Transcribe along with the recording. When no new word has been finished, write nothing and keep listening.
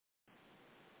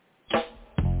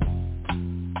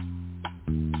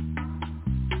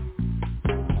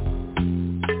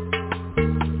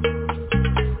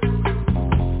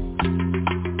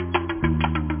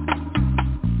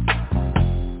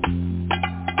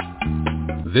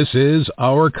This is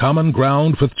Our Common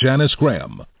Ground with Janice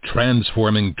Graham,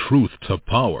 transforming truth to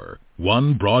power,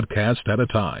 one broadcast at a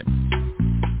time.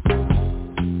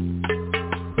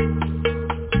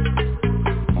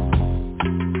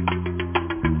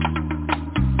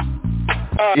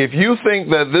 If you think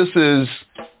that this is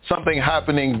something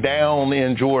happening down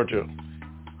in Georgia,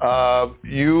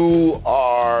 you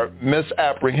are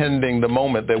misapprehending the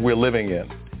moment that we're living in.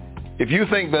 If you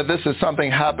think that this is something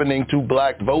happening to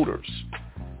black voters,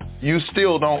 you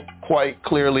still don't quite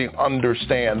clearly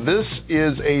understand. This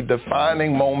is a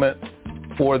defining moment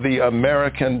for the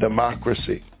American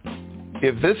democracy.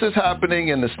 If this is happening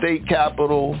in the state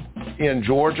capitol in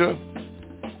Georgia,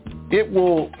 it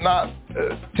will not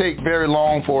take very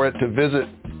long for it to visit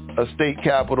a state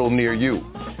capitol near you.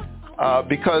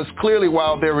 Because clearly,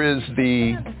 while there is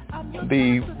the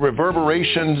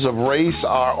reverberations of race,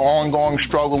 our ongoing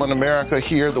struggle in America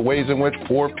here, the ways in which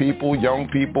poor people, young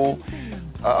people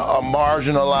are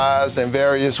marginalized in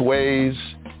various ways,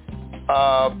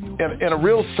 in a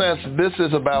real sense, this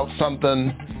is about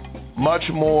something much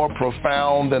more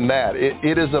profound than that.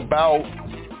 It is about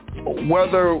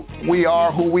whether we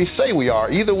are who we say we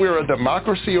are. Either we're a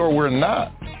democracy or we're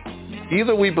not.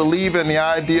 Either we believe in the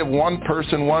idea of one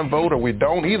person, one vote, or we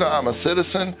don't. Either I'm a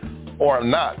citizen or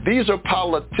I'm not. These are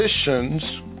politicians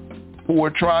who are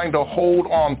trying to hold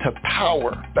on to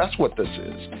power. That's what this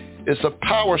is. It's a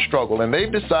power struggle, and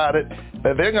they've decided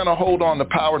that they're going to hold on to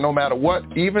power no matter what,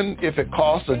 even if it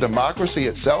costs the democracy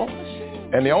itself.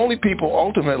 And the only people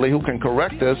ultimately who can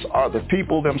correct this are the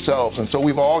people themselves. And so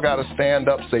we've all got to stand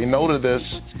up, say no to this.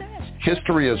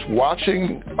 History is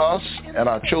watching us, and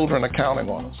our children are counting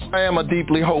on us. I am a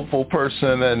deeply hopeful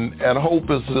person, and hope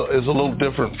is a little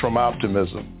different from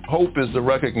optimism. Hope is the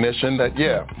recognition that,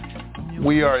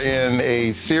 we are in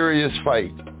a serious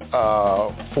fight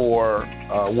for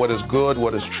what is good,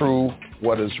 what is true,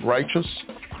 what is righteous,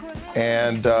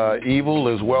 and evil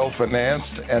is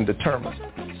well-financed and determined.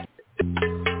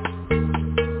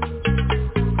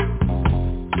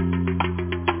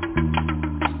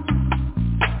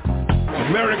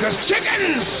 America's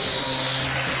chickens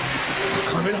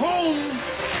coming home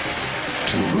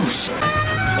to roost.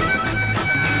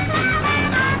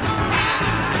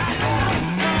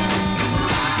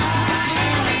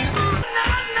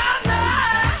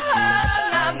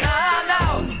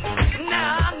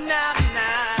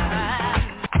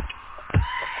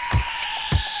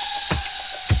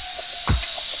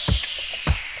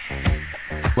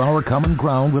 Our Common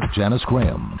Ground with Janice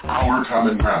Graham. Our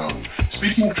Common Ground,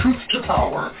 speaking truth to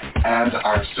power and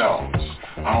ourselves.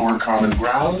 Our Common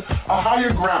Ground, a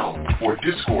higher ground for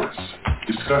discourse,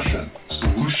 discussion,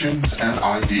 solutions, and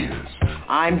ideas.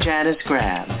 I'm Janice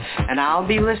Graham, and I'll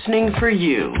be listening for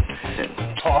you.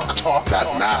 Talk that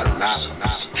matters.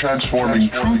 Transforming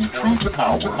truth to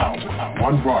power,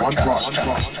 one broadcast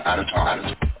at a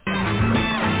time.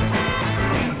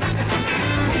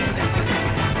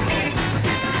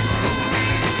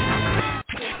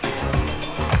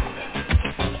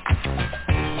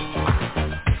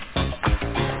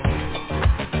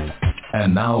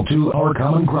 And now to Our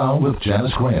Common Ground with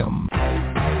Janice Graham.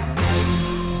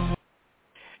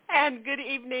 And good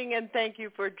evening, and thank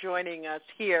you for joining us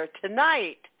here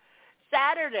tonight,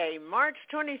 Saturday, March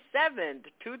 27th,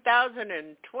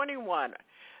 2021.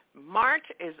 March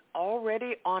is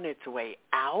already on its way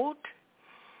out.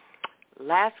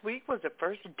 Last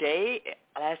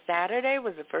Saturday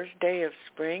was the first day of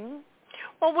spring.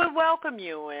 Well, we welcome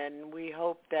you, and we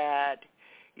hope that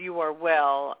you are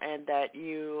well and that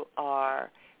you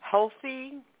are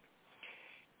healthy,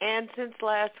 and since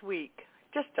last week,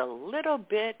 just a little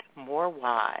bit more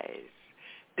wise.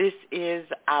 This is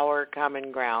Our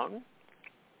Common Ground,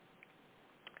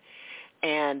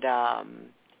 and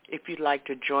if you'd like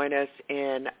to join us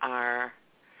in our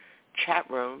chat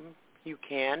room, you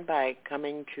can by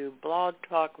coming to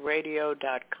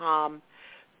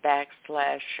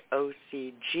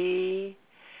blogtalkradio.com/OCG,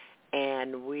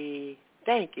 and we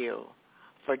thank you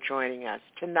for joining us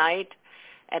tonight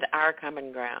at Our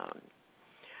Common Ground.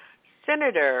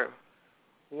 Senator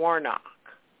Warnock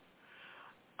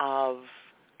of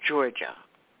Georgia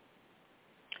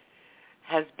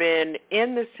has been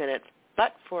in the Senate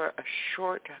but for a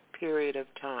short period of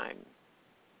time.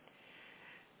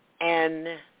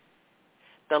 And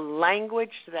the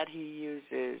language that he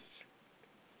uses,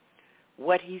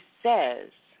 what he says,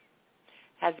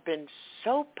 has been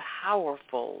so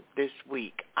powerful this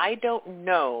week. I don't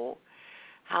know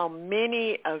how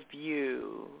many of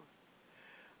you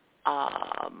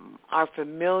are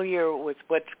familiar with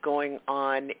what's going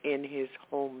on in his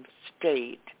home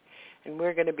state, and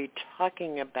we're going to be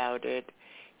talking about it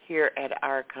here at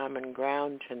Our Common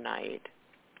Ground tonight.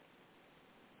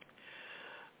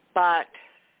 But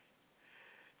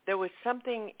there was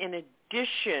something in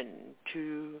addition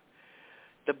to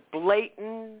the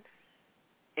blatant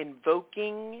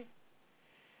invoking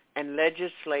and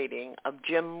legislating of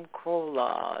Jim Crow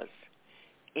laws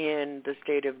in the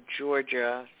state of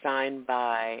Georgia, signed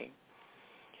by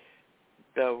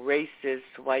the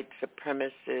racist, white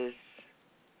supremacist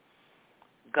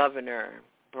Governor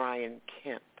Brian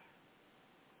Kemp.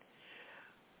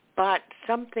 But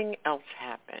something else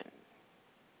happened.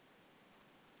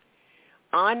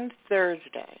 On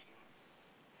Thursday,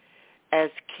 as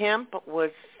Kemp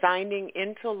was signing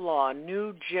into law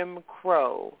new Jim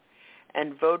Crow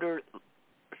and voter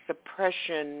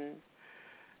suppression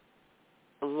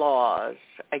laws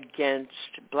against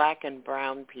black and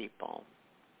brown people,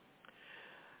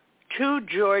 2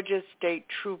 Georgia state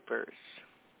troopers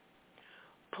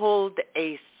pulled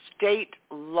a state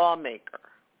lawmaker.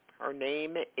 Her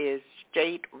name is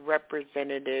State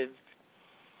Representative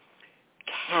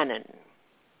Cannon,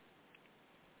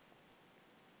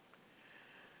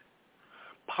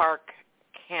 Park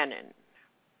Cannon,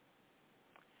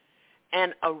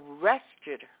 and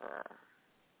arrested her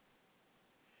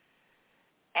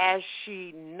as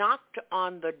she knocked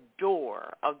on the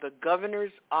door of the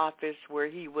governor's office where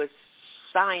he was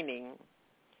signing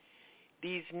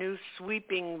these new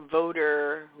sweeping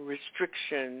voter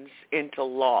restrictions into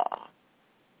law.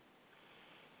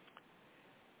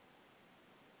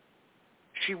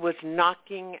 She was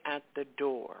knocking at the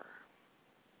door.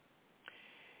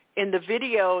 In the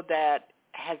video that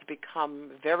has become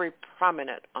very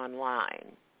prominent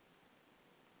online,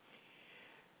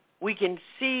 we can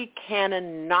see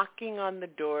Cannon knocking on the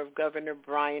door of Governor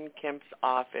Brian Kemp's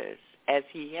office as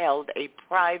he held a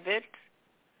private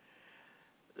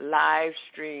live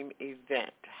stream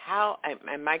event.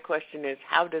 And my question is,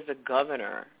 how does a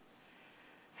governor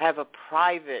have a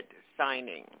private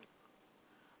signing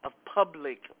of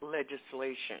public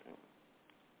legislation?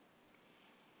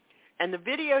 And the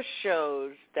video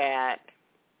shows that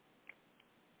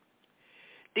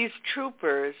these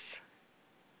troopers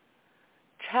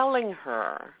telling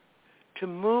her to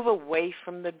move away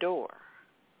from the door.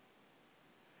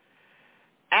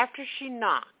 After she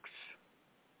knocks,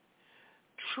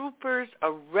 troopers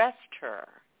arrest her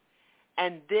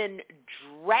and then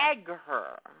drag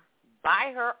her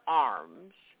by her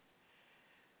arms,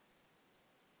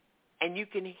 and you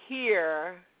can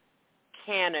hear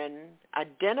Cannon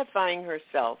identifying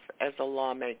herself as a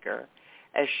lawmaker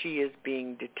as she is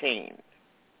being detained.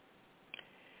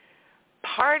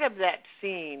 Part of that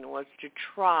scene was to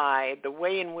try the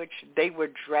way in which they were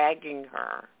dragging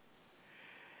her,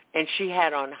 and she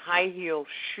had on high-heel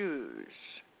shoes.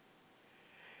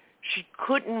 She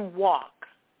couldn't walk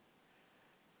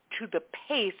to the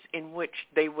pace in which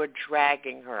they were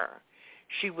dragging her.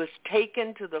 She was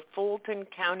taken to the Fulton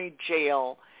County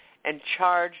Jail and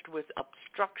charged with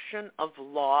obstruction of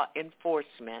law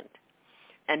enforcement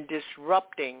and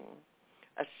disrupting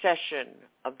a session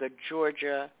of the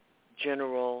Georgia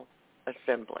General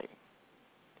Assembly.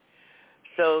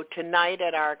 So tonight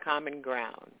at Our Common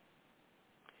Ground,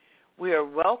 we are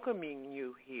welcoming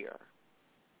you here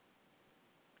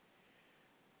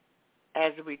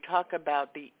as we talk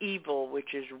about the evil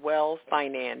which is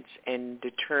well-financed and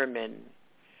determined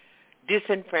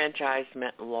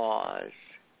disenfranchisement laws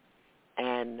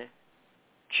and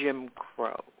Jim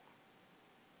Crow.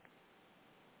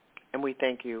 And we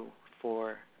thank you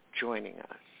for joining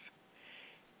us.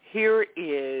 Here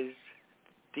is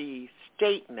the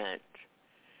statement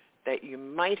that you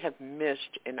might have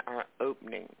missed in our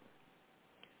opening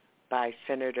by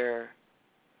Senator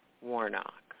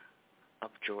Warnock of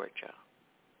Georgia.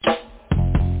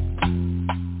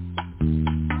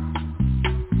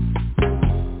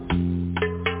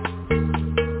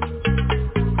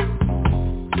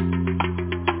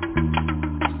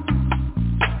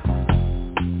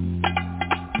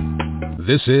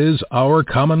 This is Our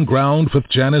Common Ground with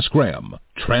Janice Graham,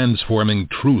 transforming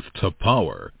truth to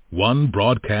power, one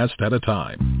broadcast at a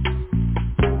time.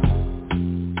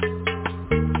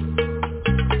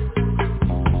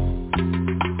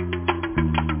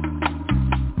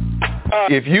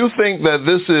 If you think that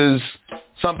this is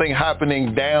something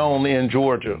happening down in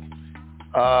Georgia,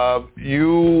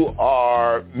 you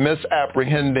are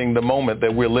misapprehending the moment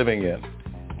that we're living in.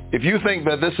 If you think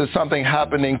that this is something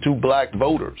happening to black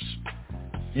voters,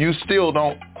 you still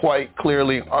don't quite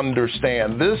clearly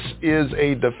understand. This is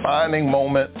a defining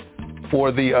moment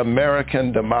for the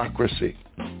American democracy.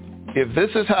 If this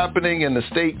is happening in the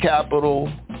state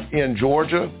capitol in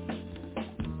Georgia,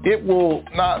 it will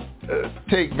not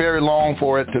take very long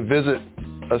for it to visit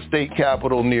a state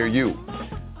capitol near you.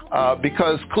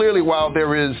 Because clearly while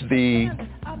there is the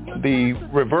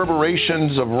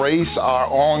reverberations of race, our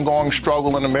ongoing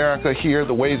struggle in America here,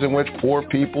 the ways in which poor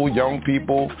people, young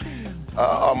people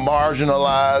are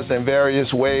marginalized in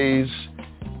various ways,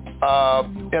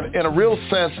 in a real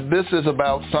sense, this is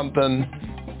about something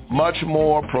much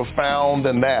more profound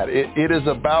than that. It is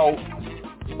about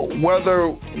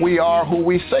whether we are who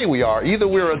we say we are. Either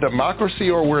we're a democracy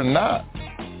or we're not.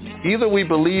 Either we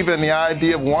believe in the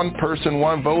idea of one person,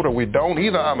 one vote, or we don't.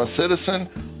 Either I'm a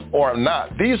citizen or I'm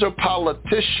not. These are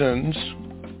politicians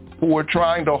who are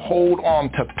trying to hold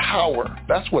on to power.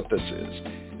 That's what this is.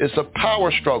 It's a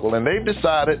power struggle, and they've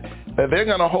decided that they're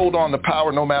going to hold on to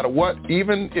power no matter what,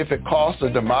 even if it costs the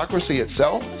democracy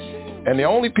itself. And the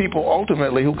only people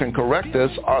ultimately who can correct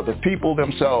this are the people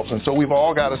themselves. And so we've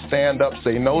all got to stand up,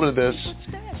 say no to this.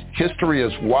 History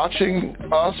is watching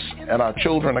us, and our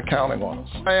children are counting on us.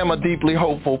 I am a deeply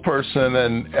hopeful person,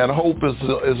 and hope is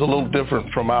a little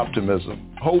different from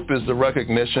optimism. Hope is the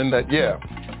recognition that,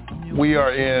 we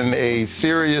are in a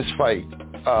serious fight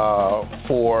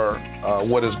for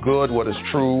what is good, what is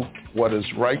true, what is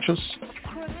righteous,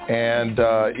 and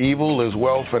evil is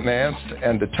well-financed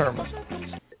and determined.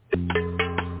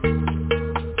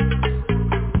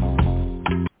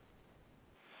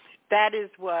 That is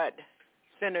what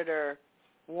Senator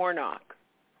Warnock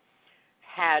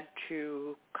had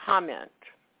to comment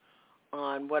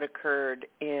on what occurred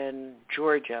in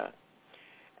Georgia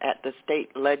at the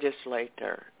state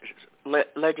legislature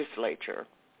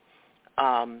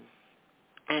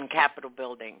and Capitol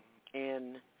building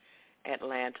in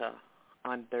Atlanta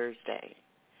on Thursday.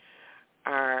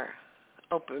 Our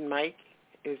open mic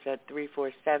is at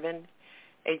 347-838-9852.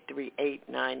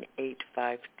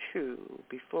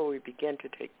 Before we begin to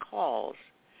take calls,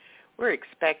 we're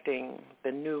expecting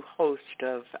the new host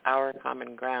of Our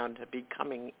Common Ground to be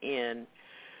coming in.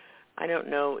 I don't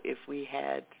know if we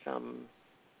had some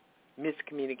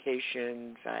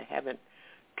miscommunications. I haven't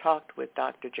talked with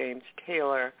Dr. James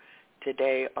Taylor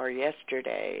today or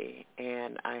yesterday,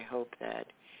 and I hope that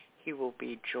he will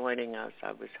be joining us.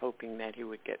 I was hoping that he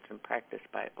would get some practice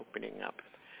by opening up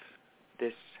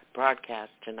this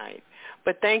broadcast tonight.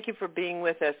 But thank you for being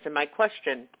with us. And my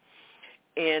question,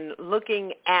 in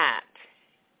looking at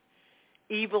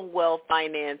evil,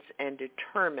 well-financed, and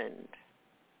determined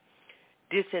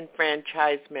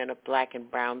disenfranchisement of black and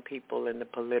brown people in the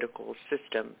political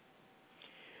system,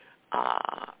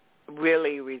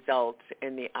 really results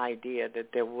in the idea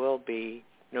that there will be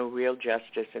no real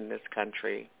justice in this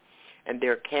country, and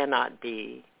there cannot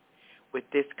be with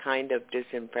this kind of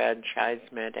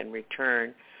disenfranchisement and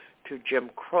return to Jim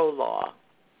Crow law.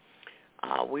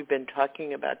 We've been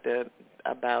talking about the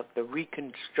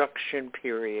Reconstruction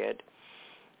period,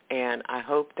 and I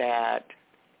hope that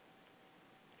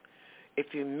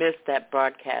if you missed that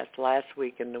broadcast last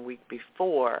week and the week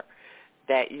before,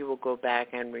 that you will go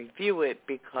back and review it,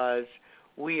 because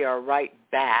we are right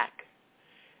back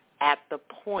at the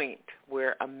point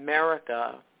where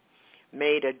America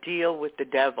made a deal with the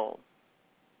devil,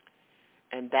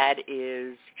 and that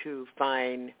is to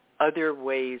find other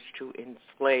ways to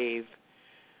enslave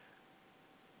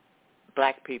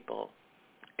black people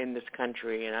in this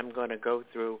country. And I'm going to go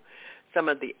through some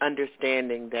of the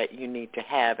understanding that you need to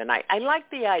have. And I like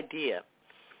the idea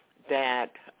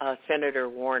that Senator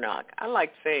Warnock, I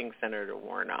like saying Senator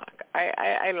Warnock.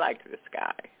 I like this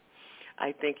guy.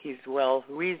 I think he's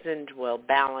well-reasoned,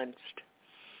 well-balanced,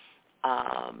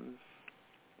 and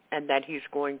that he's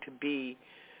going to be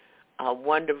a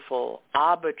wonderful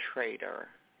arbitrator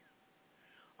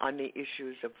on the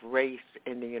issues of race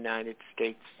in the United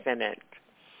States Senate.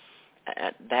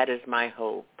 That is my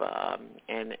hope.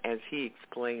 And as he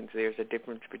explains, there's a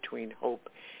difference between hope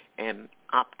and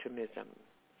optimism.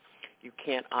 You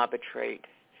can't arbitrate.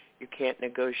 You can't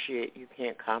negotiate. You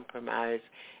can't compromise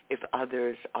if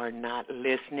others are not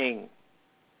listening.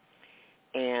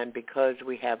 And because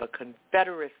we have a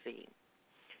confederacy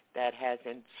that has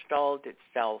installed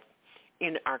itself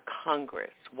in our Congress,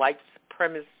 white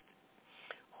supremacists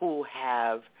who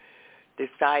have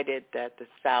decided that the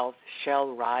South shall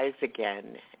rise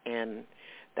again, and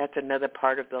that's another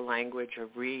part of the language of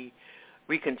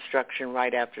Reconstruction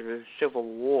right after the Civil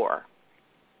War.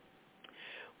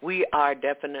 We are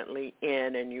definitely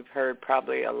in, and you've heard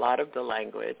probably a lot of the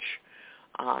language,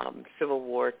 Civil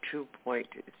War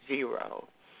 2.0.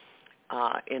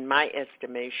 In my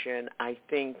estimation, I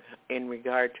think in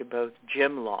regard to both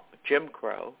Jim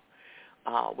Crow,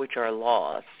 which are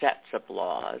laws, sets of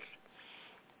laws,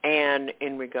 and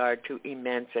in regard to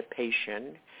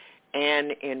emancipation,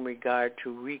 and in regard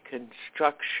to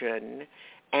Reconstruction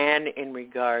and in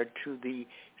regard to the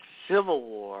Civil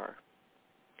War,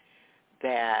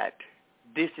 that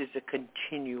this is a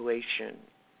continuation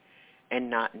and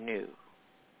not new.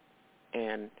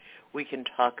 And we can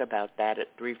talk about that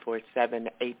at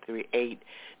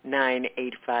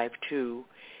 347-838-9852.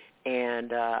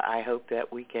 And I hope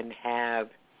that we can have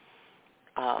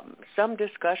some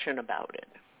discussion about it.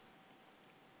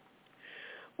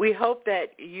 We hope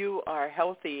that you are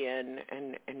healthy and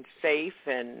safe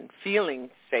and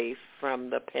feeling safe from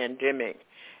the pandemic,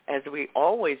 as we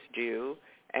always do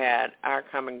at Our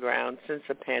Common Ground. Since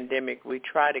the pandemic, we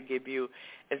try to give you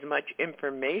as much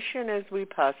information as we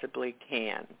possibly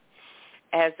can.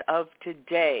 As of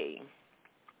today,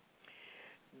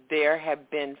 there have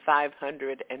been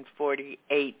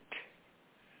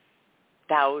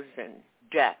 548,000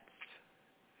 deaths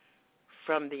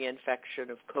from the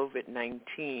infection of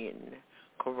COVID-19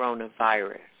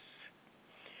 coronavirus.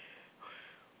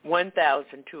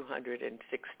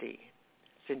 1,260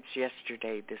 since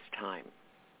yesterday this time.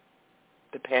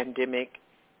 The pandemic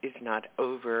is not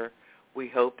over. We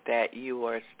hope that you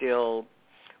are still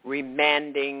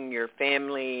remanding your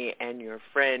family and your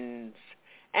friends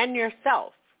and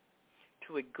yourself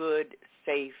to a good,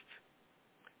 safe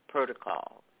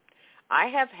protocol. I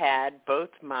have had both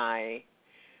my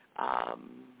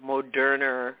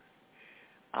Moderna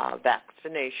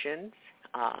vaccinations.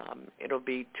 It'll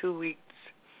be 2 weeks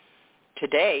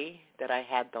today that I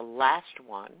had the last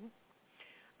one.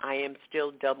 I am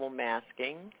still double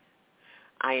masking.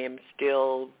 I am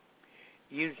still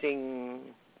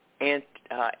using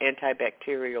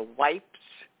antibacterial wipes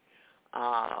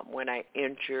when I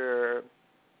enter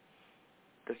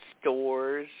the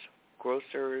stores,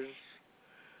 grocers,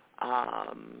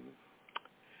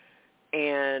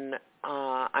 and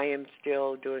I am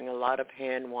still doing a lot of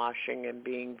hand washing and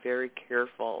being very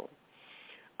careful.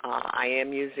 I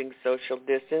am using social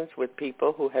distance with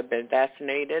people who have been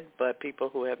vaccinated, but people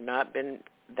who have not been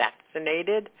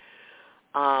vaccinated,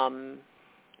 I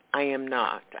am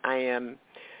not. I am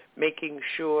making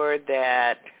sure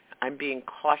that I'm being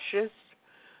cautious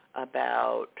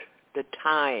about the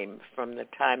time from the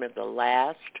time of the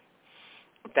last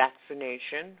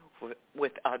vaccination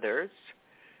with others,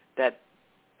 that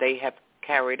they have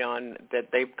carried on, that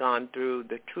they've gone through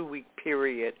the 2-week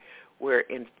period where,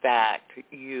 in fact,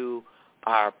 you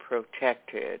are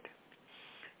protected.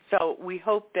 So we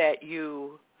hope that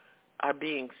you are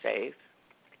being safe.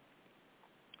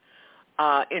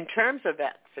 In terms of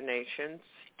vaccinations,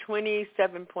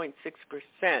 27.6%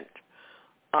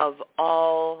 of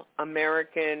all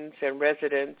Americans and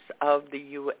residents of the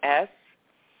U.S.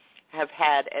 have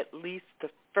had at least the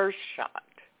first shot.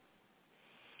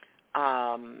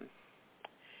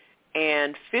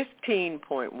 And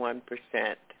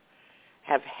 15.1%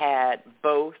 have had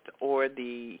both or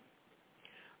the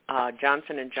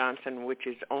Johnson & Johnson, which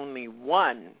is only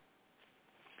one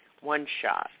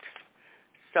shot.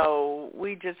 So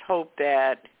we just hope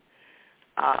that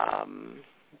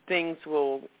things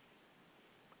will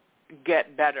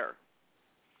get better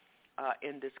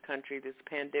in this country. This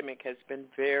pandemic has been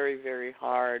very, very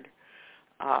hard.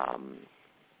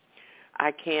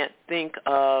 I can't think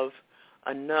of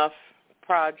enough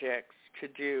projects to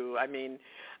do. I mean,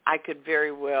 I could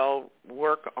very well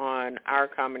work on Our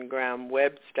Common Ground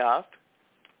web stuff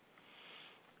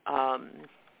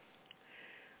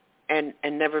and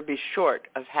never be short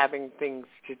of having things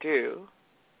to do.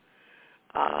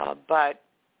 But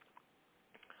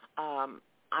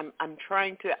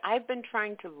I've been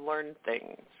trying to learn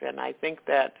things, and I think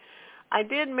that I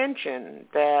did mention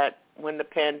that when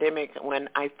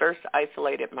I first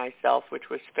isolated myself, which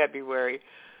was February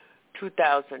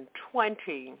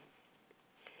 2020,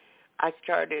 I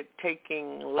started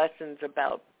taking lessons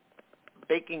about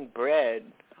baking bread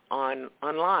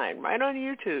online, right on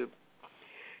YouTube.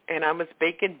 And I was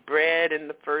baking bread in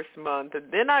the first month,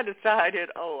 and then I decided,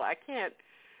 I can't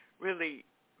really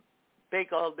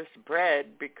bake all this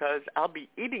bread because I'll be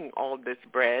eating all this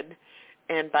bread,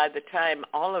 and by the time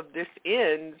all of this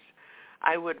ends,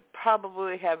 I would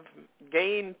probably have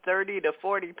gained 30 to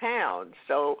 40 pounds.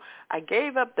 So I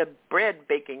gave up the bread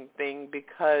baking thing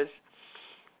because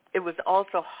it was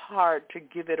also hard to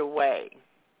give it away.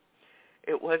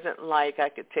 It wasn't like I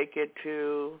could take it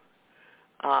to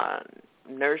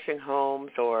nursing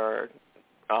homes or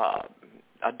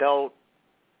adult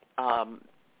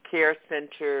care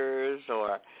centers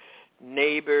or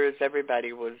neighbors.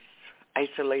 Everybody was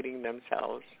isolating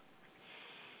themselves.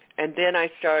 And then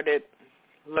I started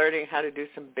learning how to do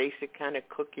some basic kind of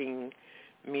cooking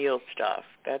meal stuff.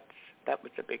 That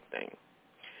was a big thing.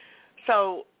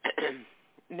 So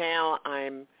now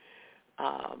I'm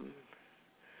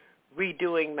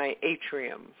redoing my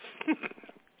atrium.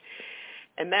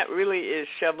 And that really is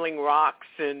shoveling rocks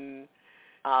and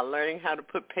learning how to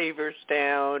put pavers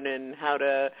down and how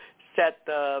to set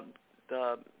the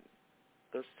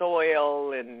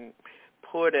soil and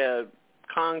put a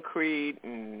concrete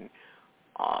and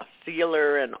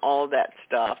sealer and all that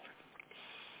stuff.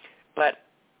 But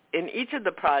in each of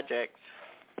the projects,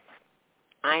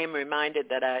 I am reminded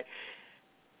that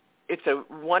it's a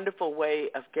wonderful way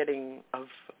of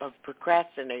of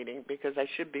procrastinating, because I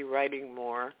should be writing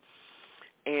more.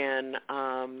 And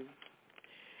I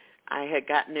had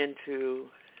gotten into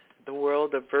the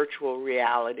world of virtual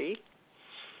reality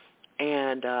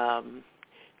and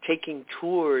taking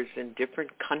tours in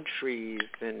different countries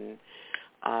and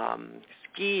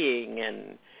skiing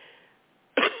and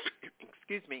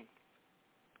excuse me,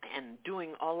 and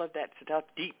doing all of that stuff,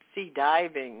 deep sea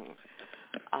diving.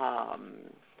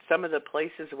 Some of the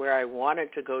places where I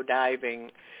wanted to go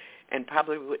diving and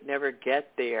probably would never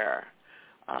get there,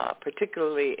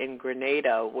 particularly in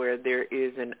Grenada, where there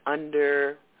is an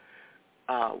underwater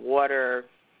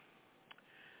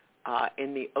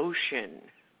in the ocean,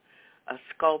 a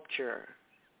sculpture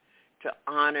to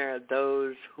honor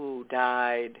those who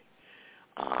died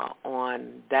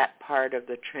on that part of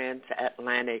the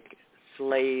transatlantic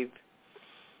slave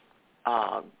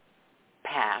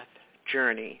path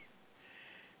journey.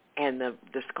 And the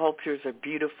sculptures are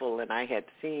beautiful, and I had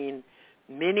seen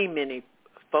many, many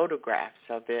photographs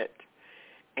of it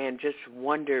and just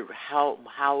wondered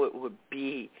how it would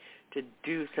be to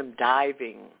do some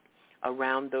diving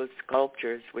around those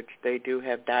sculptures, which they do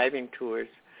have diving tours.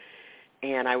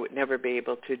 And I would never be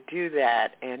able to do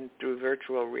that. And through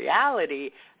virtual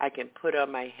reality, I can put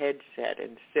on my headset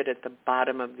and sit at the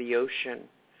bottom of the ocean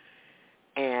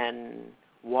and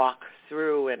walk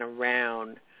through and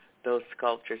around those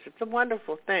sculptures. It's a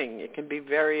wonderful thing. It can be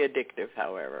very addictive,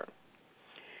 however.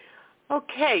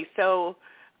 Okay, so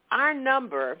our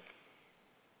number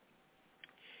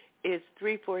is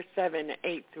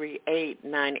 347-838-9852,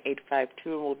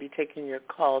 and we'll be taking your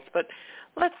calls. But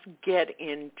let's get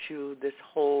into this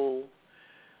whole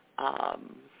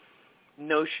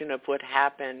notion of what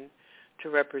happened to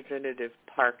Representative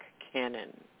Park Cannon.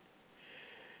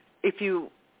 If you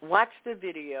watched the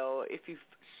video, if you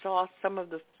saw some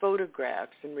of the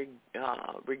photographs in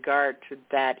regard to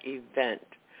that event,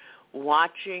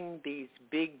 watching these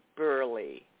big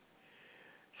burly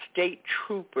state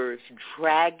troopers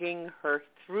dragging her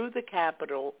through the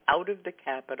Capitol, out of the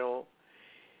Capitol,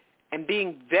 and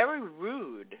being very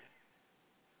rude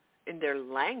in their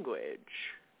language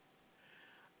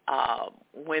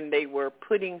when they were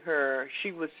putting her,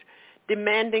 she was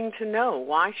demanding to know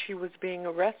why she was being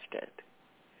arrested.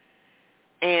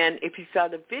 And if you saw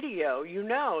the video, you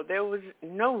know there was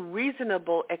no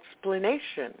reasonable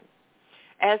explanation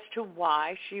as to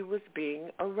why she was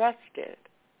being arrested.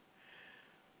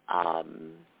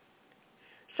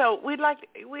 So we'd like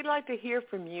to hear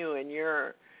from you and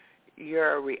your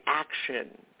reaction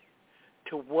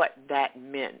to what that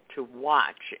meant to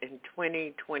watch in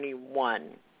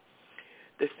 2021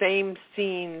 the same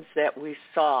scenes that we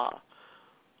saw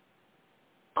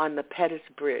on the Pettus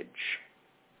Bridge,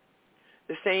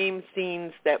 the same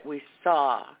scenes that we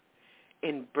saw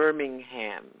in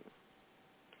Birmingham.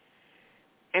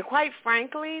 And quite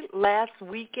frankly, last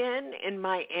weekend in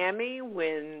Miami,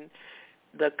 when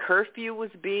the curfew was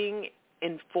being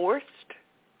enforced,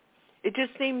 it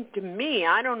just seemed to me,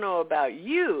 I don't know about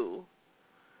you,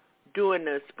 during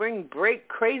the spring break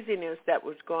craziness that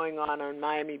was going on on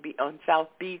South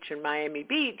Beach and Miami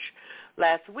Beach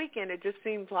last weekend, it just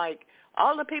seems like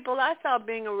all the people I saw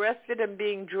being arrested and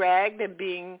being dragged and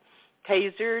being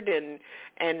tasered,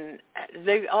 and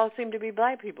they all seem to be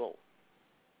black people.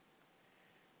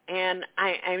 And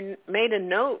I made a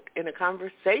note in a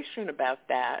conversation about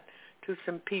that to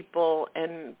some people,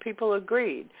 and people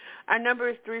agreed. Our number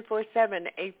is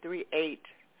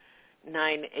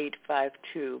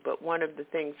 347-838-9852. But one of the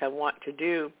things I want to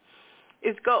do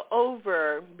is go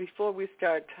over, before we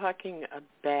start talking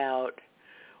about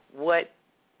what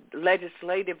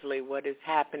legislatively what is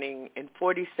happening in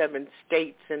 47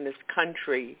 states in this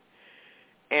country,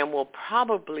 and will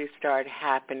probably start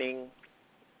happening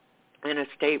in a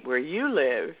state where you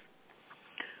live,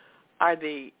 are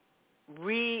the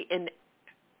re-invoking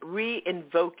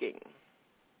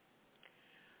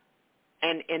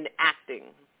and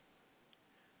enacting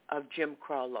of Jim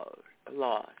Crow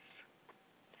laws.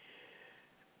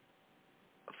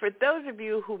 For those of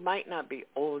you who might not be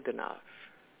old enough,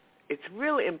 it's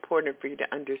really important for you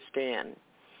to understand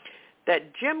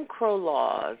that Jim Crow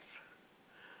laws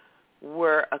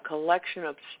were a collection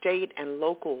of state and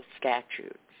local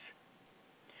statutes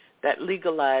that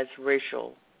legalized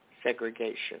racial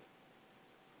segregation.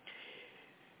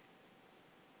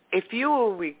 If you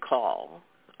will recall,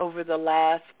 over the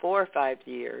last 4 or 5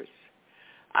 years,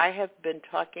 I have been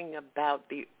talking about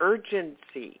the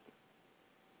urgency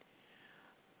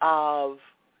of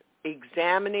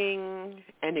examining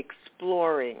and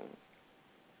exploring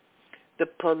the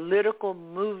political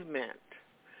movement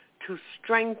to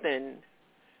strengthen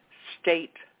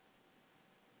state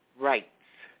rights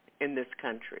in this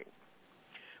country.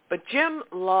 But Jim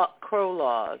Crow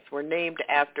laws were named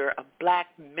after a black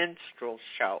minstrel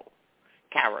show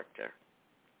character.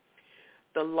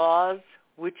 The laws,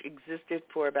 which existed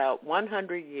for about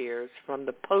 100 years from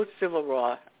the post-Civil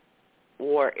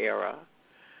War era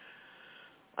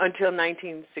until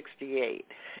 1968,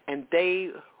 and they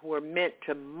were meant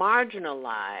to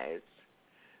marginalize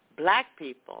black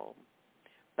people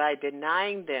by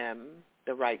denying them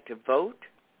the right to vote,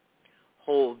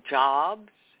 hold jobs,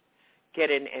 get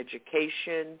an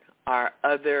education, or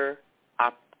other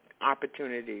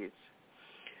opportunities.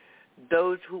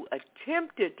 Those who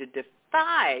attempted to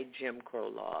defy Jim Crow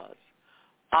laws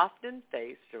often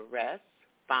faced arrests,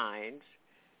 fines,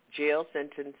 jail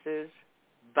sentences,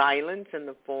 violence in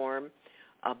the form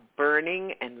of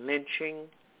burning and lynching,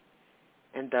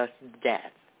 and thus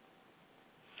death.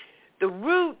 The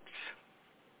roots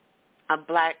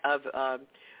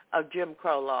of Jim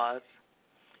Crow laws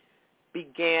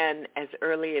began as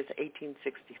early as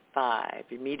 1865,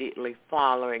 immediately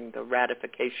following the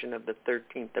ratification of the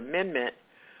 13th Amendment,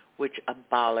 which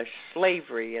abolished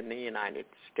slavery in the United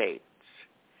States.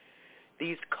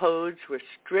 These codes were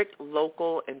strict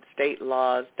local and state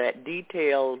laws that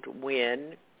detailed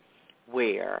when,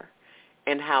 where,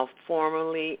 and how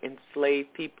formerly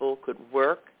enslaved people could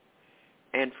work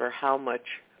and for how much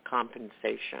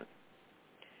compensation.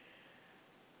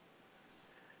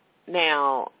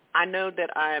 Now, I know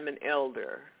that I am an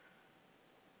elder,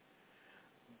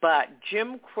 but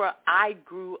I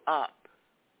grew up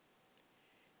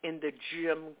in the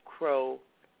Jim Crow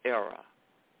era.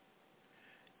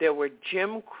 There were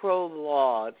Jim Crow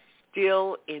laws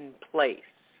still in place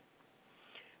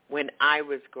when I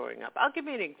was growing up. I'll give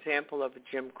you an example of a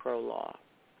Jim Crow law.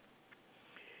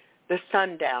 The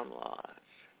sundown laws.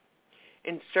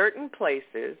 In certain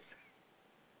places,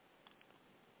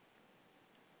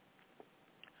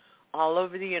 all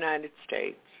over the United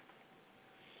States,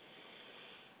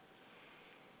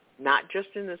 not just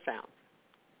in the South,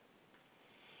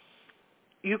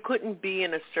 you couldn't be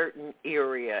in a certain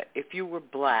area if you were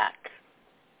black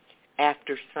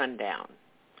after sundown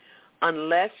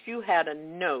unless you had a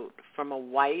note from a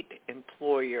white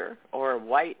employer or a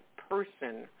white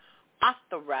person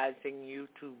authorizing you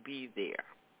to be there.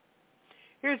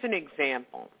 Here's an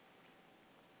example.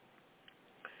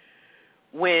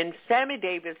 When Sammy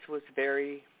Davis was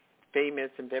very famous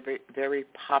and very, very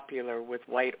popular with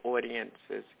white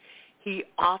audiences, he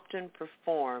often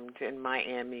performed in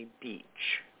Miami Beach.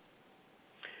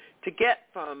 To get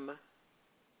from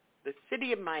the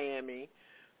city of Miami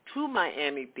to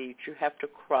Miami Beach, you have to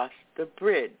cross the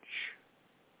bridge.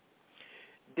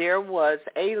 There was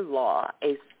a law,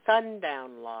 a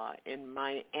sundown law in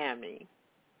Miami,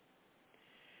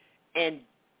 and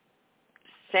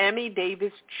Sammy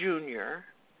Davis Jr.,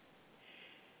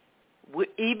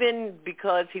 even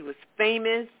because he was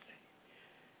famous,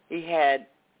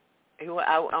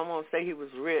 I won't say he was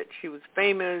rich. He was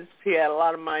famous. He had a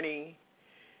lot of money,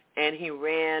 and he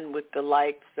ran with the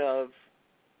likes of,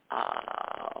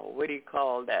 what do you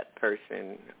call that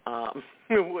person?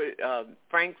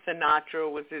 Frank Sinatra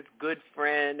was his good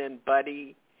friend and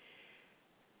buddy.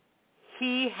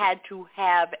 He had to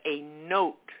have a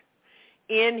note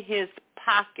in his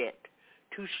pocket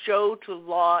to show to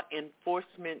law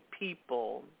enforcement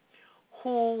people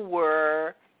who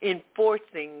were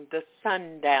enforcing the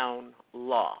sundown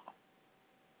law.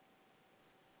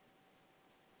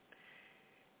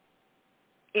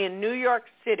 In New York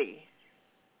City,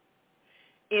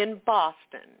 in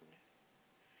Boston,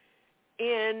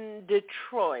 in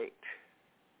Detroit,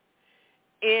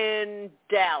 in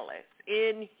Dallas,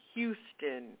 in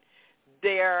Houston,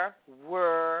 there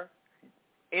were,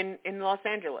 in Los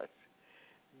Angeles,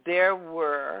 there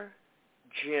were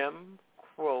Jim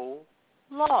Crow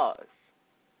laws.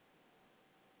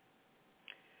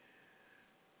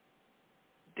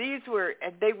 They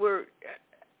were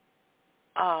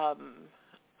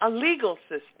a legal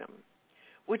system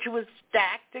which was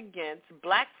stacked against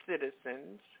black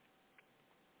citizens.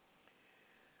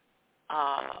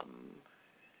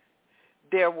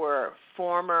 There were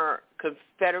former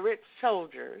Confederate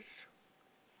soldiers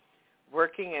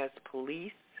working as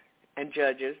police and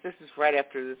judges. This is right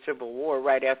after the Civil War,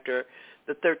 right after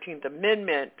the 13th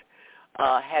Amendment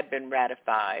had been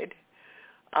ratified,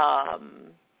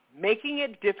 making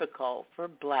it difficult for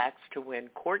blacks to win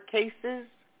court cases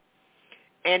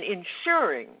and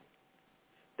ensuring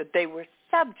that they were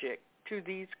subject to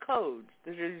these codes,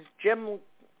 these Jim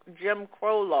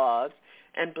Crow laws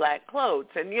and black codes.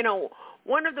 And, you know,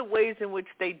 one of the ways in which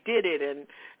they did it,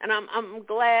 and I'm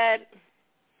glad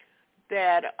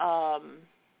that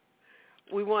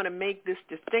we want to make this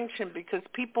distinction because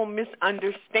people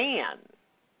misunderstand.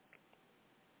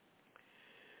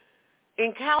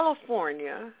 In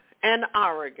California and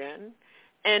Oregon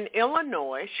and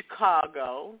Illinois,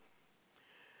 Chicago,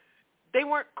 they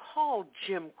weren't called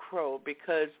Jim Crow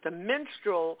because the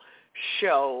minstrel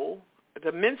show,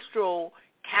 the minstrel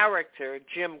character,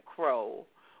 Jim Crow,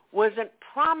 wasn't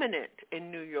prominent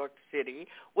in New York City,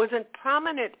 wasn't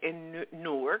prominent in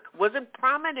Newark, wasn't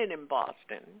prominent in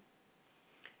Boston,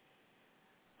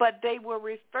 but they were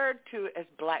referred to as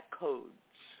black codes.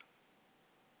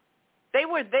 They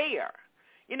were there.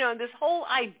 You know, this whole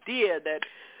idea that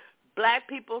black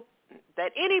people,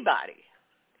 that anybody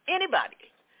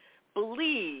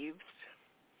believes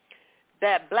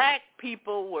that black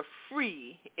people were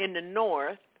free in the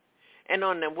North and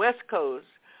on the West Coast,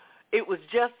 it was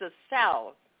just the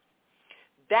South.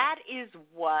 That is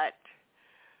what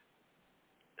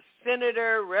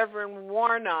Senator Reverend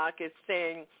Warnock is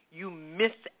saying, you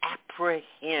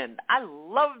misapprehend. I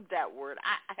love that word.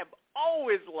 I have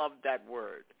always loved that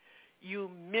word. You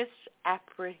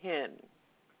misapprehend.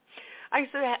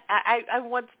 I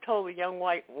once told a young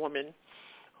white woman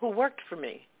who worked for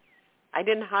me. I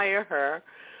didn't hire her,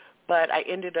 but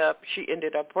she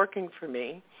ended up working for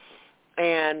me.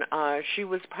 And she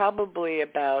was probably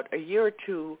about a year or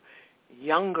two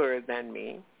younger than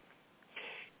me.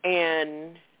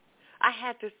 And I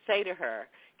had to say to her,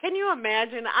 can you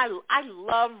imagine? I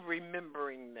love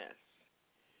remembering this.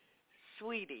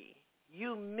 Sweetie,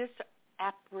 you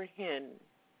misapprehend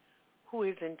who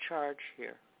is in charge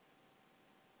here.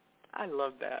 I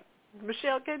love that.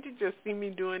 Michelle, can't you just see me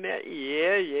doing that?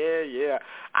 Yeah.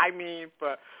 I mean,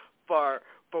 for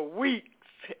weeks,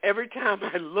 every time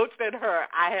I looked at her,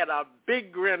 I had a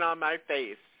big grin on my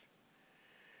face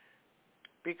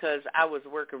because I was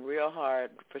working real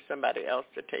hard for somebody else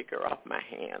to take her off my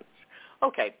hands.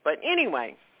 Okay, but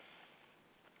anyway,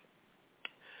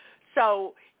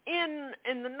 so in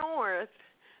the North,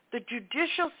 the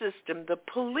judicial system, the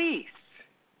police,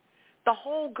 the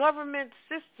whole government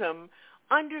system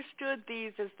understood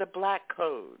these as the black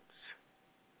codes.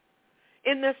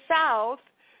 In the South,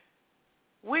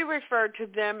 we refer to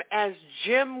them as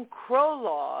Jim Crow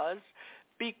laws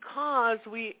because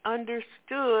we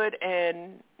understood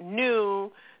and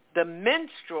knew the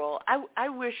minstrel. I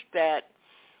wish that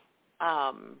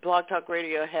Blog Talk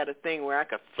Radio had a thing where I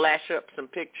could flash up some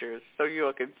pictures so you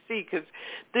all could see, because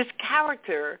this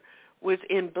character was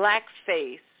in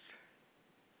blackface.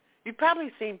 You've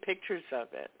probably seen pictures of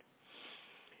it.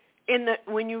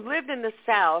 When you lived in the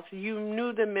South, you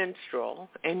knew the minstrel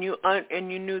and you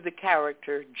knew the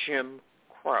character Jim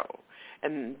Crow,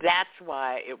 and that's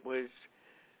why it was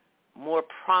more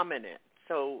prominent.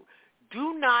 So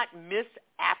do not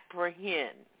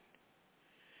misapprehend.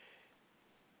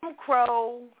 Jim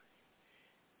Crow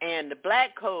and the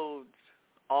black codes,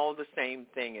 all the same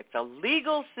thing. It's a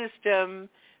legal system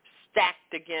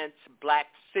stacked against black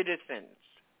citizens.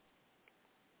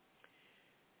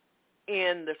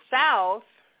 In the South,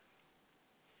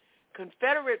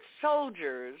 Confederate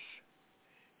soldiers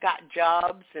got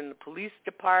jobs in the police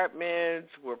departments,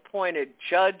 were appointed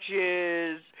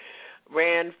judges,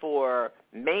 ran for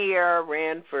mayor,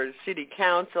 ran for city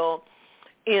council.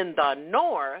 In the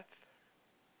North,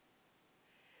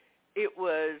 it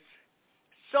was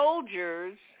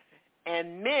soldiers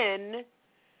and men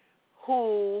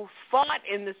who fought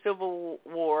in the Civil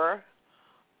War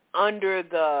under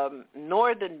the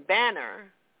Northern banner,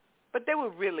 but they were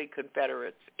really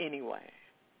Confederates anyway.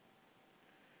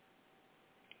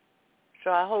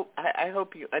 So I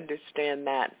hope you understand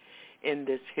that in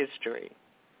this history.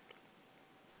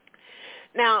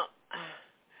 Now,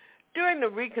 during the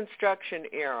Reconstruction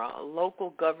era,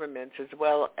 local governments as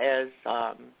well as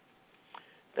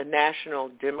the National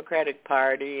Democratic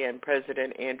Party and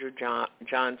President Andrew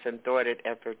Johnson thwarted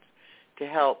efforts to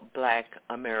help black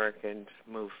Americans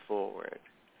move forward.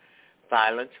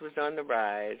 Violence was on the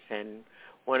rise, and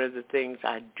one of the things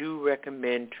I do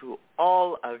recommend to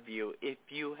all of you, if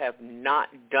you have not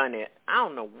done it, I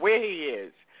don't know where he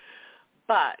is,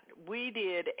 but we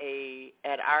did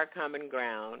at Our Common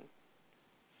Ground,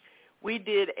 we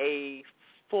did a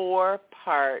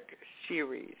 4-part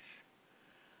series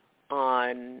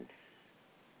on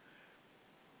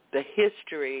the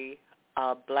history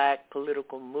of black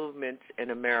political movements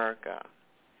in America.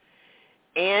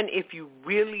 And if you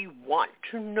really want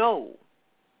to know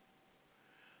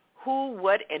who,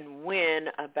 what, and when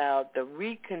about the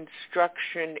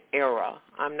Reconstruction era,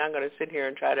 I'm not going to sit here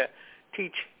and try to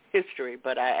teach history,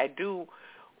 but I do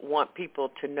want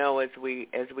people to know as we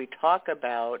talk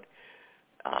about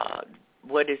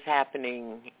what is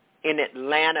happening in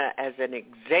Atlanta as an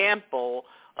example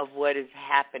of what is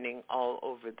happening all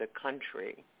over the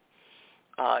country.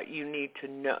 You need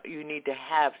to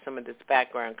have some of this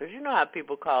background, because you know how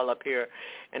people call up here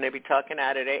and they be talking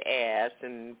out of their ass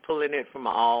and pulling it from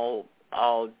all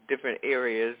different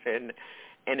areas, and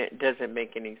it doesn't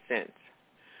make any sense.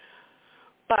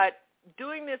 But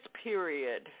during this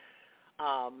period,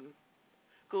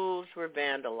 schools were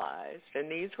vandalized,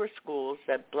 and these were schools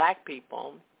that black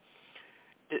people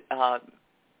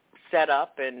set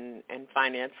up and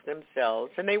financed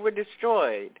themselves, and they were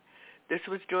destroyed. This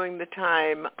was during the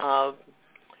time of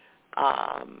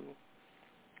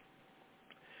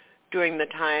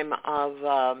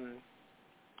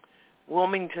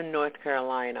Wilmington, North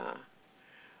Carolina,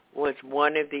 was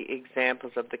one of the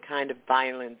examples of the kind of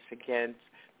violence against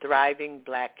thriving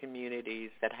black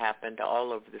communities that happened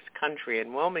all over this country.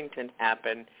 And Wilmington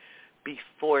happened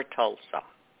before Tulsa,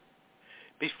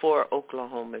 before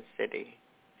Oklahoma City.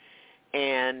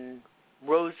 And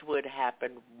Rosewood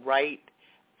happened right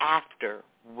after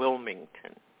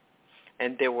Wilmington.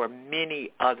 And there were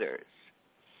many others.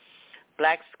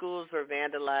 Black schools were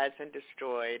vandalized and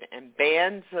destroyed, and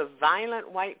bands of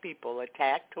violent white people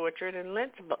attacked, tortured, and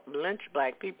lynched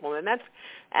black people. And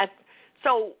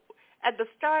so at the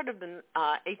start of the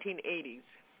 1880s,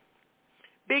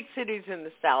 big cities in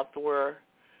the South were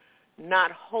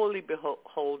not wholly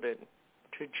beholden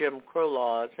to Jim Crow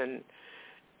laws, and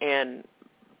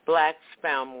blacks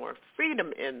found more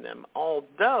freedom in them,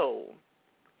 although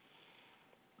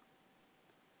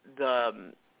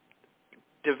the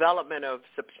development of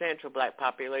substantial black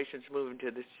populations moving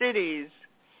to the cities,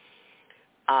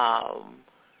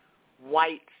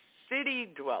 white city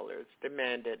dwellers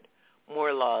demanded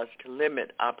more laws to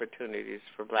limit opportunities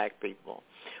for black people.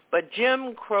 But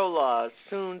Jim Crow laws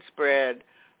soon spread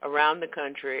around the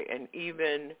country and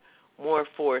even more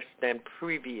force than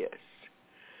previous.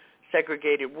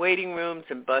 Segregated waiting rooms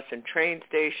and bus and train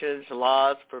stations,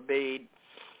 laws forbade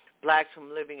blacks from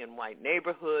living in white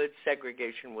neighborhoods.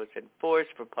 Segregation was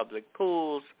enforced for public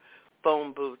pools,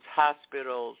 phone booths,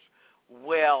 hospitals,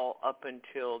 well up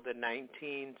until the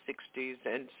 1960s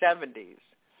and 70s.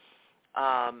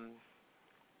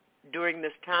 During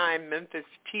this time, Memphis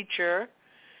teacher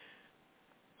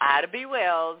Ida B.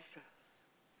 Wells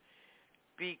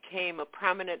became a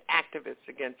prominent activist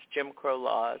against Jim Crow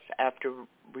laws after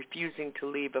refusing to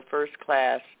leave a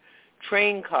first-class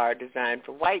train car designed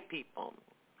for white people.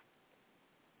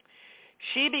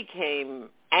 She became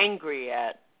angry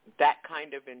at that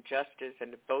kind of injustice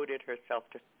and devoted herself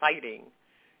to fighting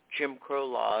Jim Crow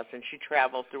laws, and she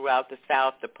traveled throughout the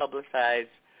South to publicize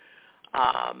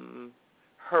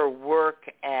her work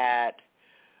as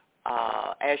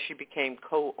she became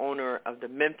co-owner of the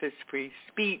Memphis Free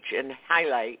Speech and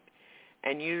Highlight,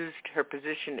 and used her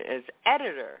position as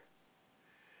editor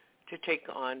to take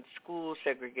on school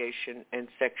segregation and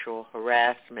sexual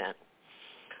harassment.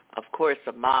 Of course,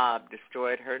 a mob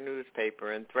destroyed her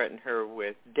newspaper and threatened her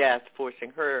with death,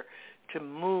 forcing her to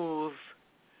move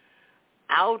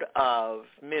out of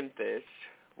Memphis,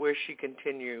 where she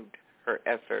continued her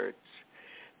efforts.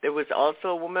 There was also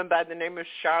a woman by the name of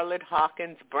Charlotte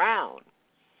Hawkins Brown,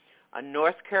 a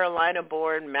North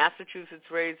Carolina-born,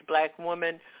 Massachusetts-raised black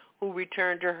woman who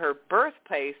returned to her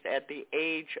birthplace at the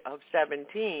age of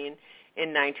 17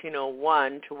 in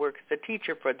 1901 to work as a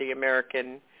teacher for the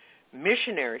American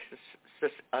Missionary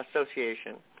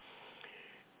Association.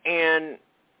 And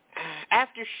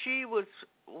after she was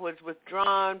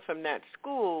withdrawn from that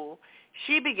school,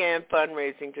 she began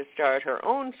fundraising to start her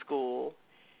own school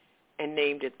and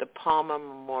named it the Palmer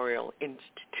Memorial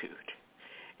Institute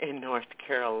in North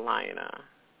Carolina.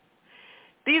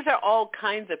 These are all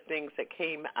kinds of things that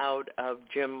came out of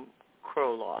Jim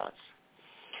Crow laws.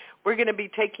 We're going to be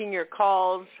taking your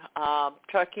calls,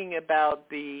 talking about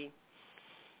the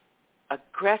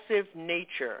aggressive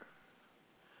nature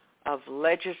of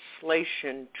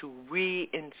legislation to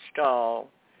reinstall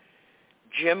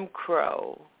Jim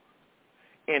Crow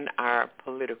in our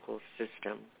political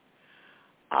system.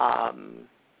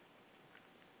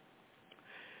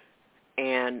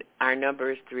 And our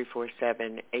number is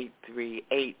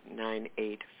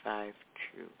 347-838-9852.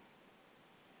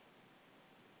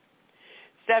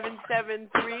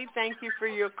 773. Thank you for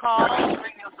your call.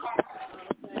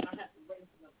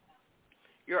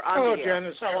 You're on Hello, the air.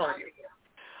 Janice. How are you?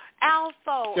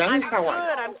 Alpha, Janice, I'm how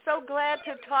are good. you? I'm so glad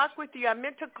to talk with you. I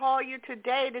meant to call you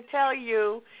today to tell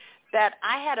you that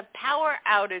I had a power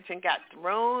outage and got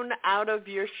thrown out of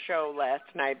your show last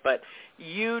night, but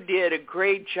you did a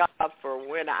great job for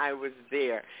when I was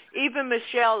there. Even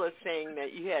Michelle is saying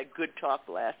that you had good talk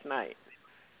last night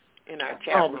in our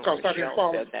chat room. Because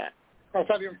Michelle said that. Because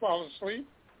I didn't fall asleep?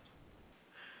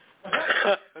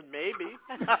 Maybe.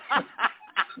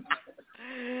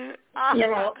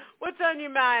 know, what's on your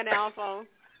mind, Alphonse?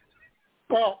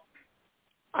 Well,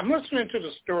 I'm listening to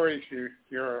the stories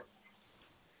you're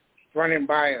running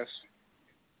by us.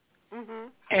 Mm-hmm.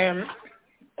 And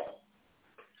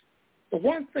the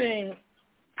one thing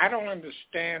I don't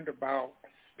understand about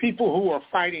people who are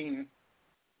fighting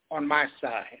on my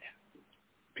side,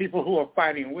 people who are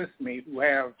fighting with me who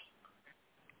have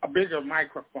a bigger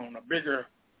microphone, a bigger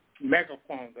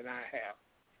megaphone than I have,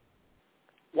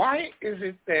 why is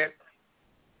it that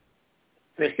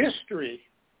the history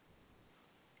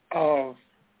of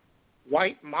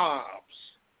white mobs,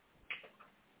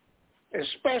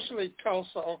 especially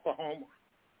Tulsa, Oklahoma,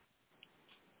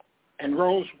 and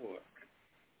Rosewood,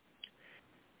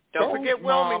 Don't forget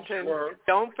Wilmington.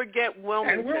 Don't forget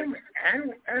Wilmington.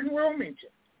 And Wilmington.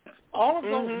 All of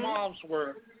those Mm-hmm. mobs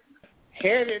were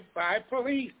headed by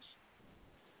police.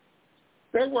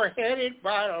 They were headed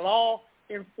by law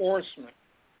enforcement.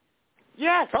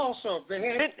 Yes. Also, they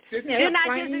had, didn't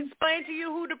I just explain to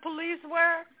you who the police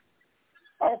were?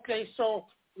 Okay, so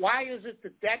why is it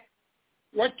that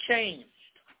what changed?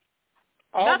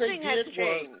 Nothing has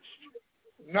changed.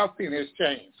 Nothing has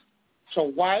changed. So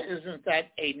why isn't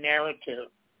that a narrative?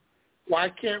 Why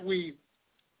can't we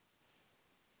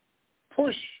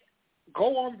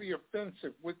go on the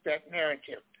offensive with that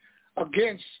narrative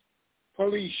against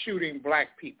police shooting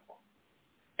black people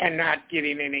and not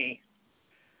getting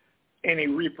any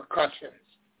repercussions?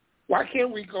 Why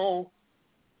can't we go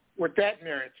with that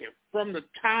narrative? From the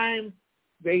time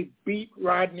they beat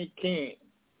Rodney King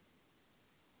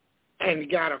and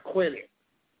got acquitted,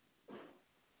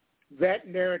 that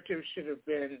narrative should have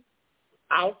been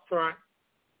out front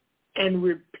and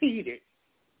repeated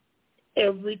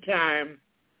every time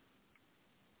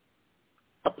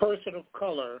a person of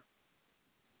color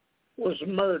was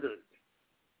murdered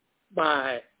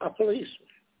by a policeman.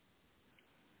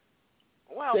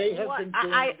 Well,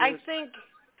 I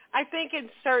think in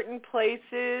certain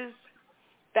places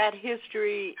that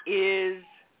history is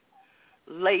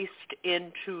laced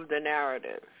into the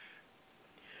narrative.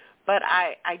 But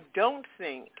I don't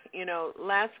think,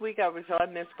 last week I was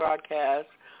on this broadcast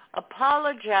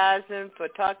apologizing for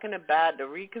talking about the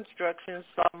Reconstruction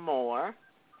some more,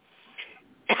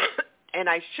 and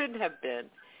I shouldn't have been.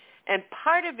 And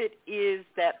part of it is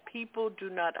that people do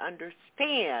not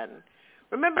understand.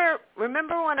 Remember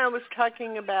when I was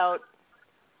talking about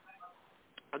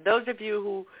those of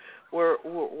you who were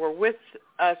with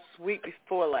us week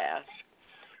before last,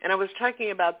 and I was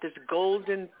talking about this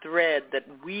golden thread that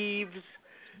weaves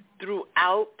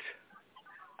throughout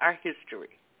our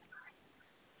history.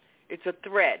 It's a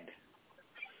thread.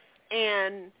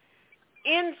 And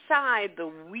inside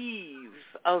the weave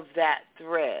of that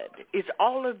thread is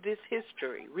all of this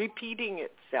history repeating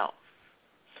itself.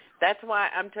 That's why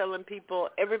I'm telling people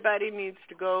everybody needs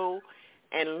to go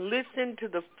and listen to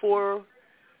the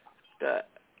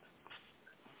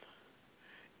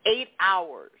 8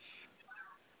 hours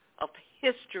of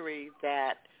history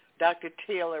that Dr.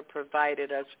 Taylor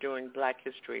provided us during Black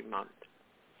History Month.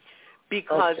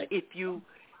 Because if you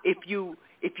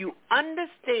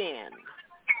understand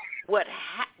what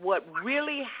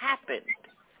really happened,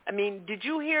 I mean, did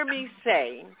you hear me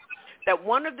say that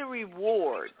one of the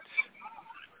rewards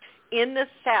in the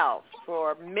South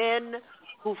for men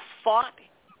who fought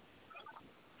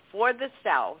for the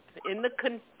South in the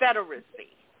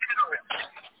Confederacy,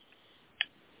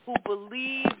 who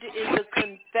believed in the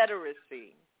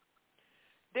Confederacy,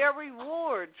 their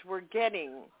rewards were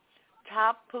getting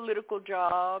top political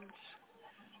jobs,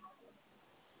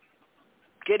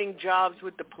 getting jobs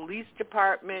with the police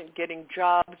department, getting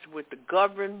jobs with the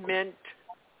government.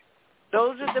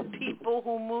 Those are the people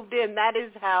who moved in. That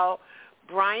is how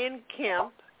Brian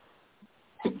Kemp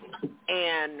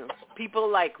and people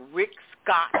like Rick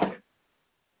Scott,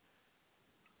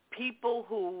 people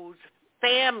whose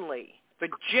family for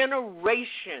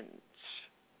generations,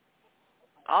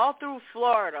 all through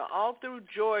Florida, all through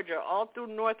Georgia, all through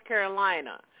North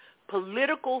Carolina,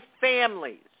 political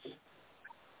families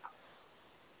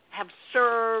have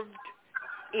served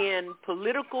in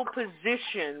political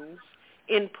positions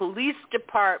in police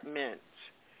departments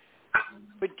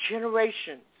for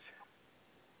generations.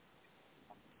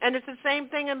 And it's the same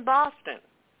thing in Boston.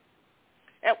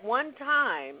 At one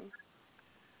time,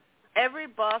 every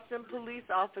Boston police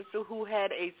officer who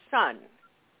had a son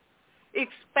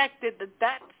expected that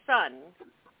that son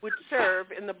would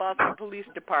serve in the Boston Police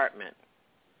Department.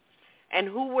 And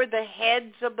who were the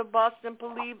heads of the Boston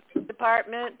Police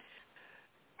Department?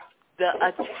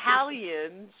 The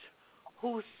Italians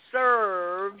who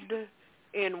served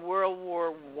in World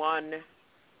War I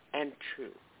and II.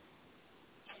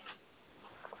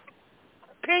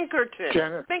 Pinkerton.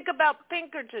 Janice. Think about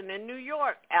Pinkerton in New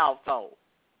York, Alpha.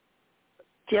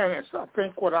 Janice, I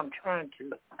think the point I'm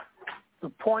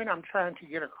trying to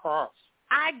get across.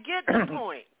 I get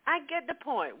the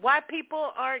point. Why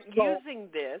people aren't using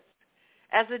this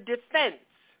as a defense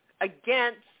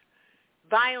against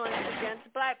violence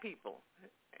against black people.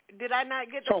 Did I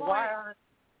not get the point? Why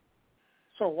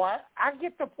I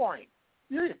get the point.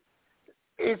 You're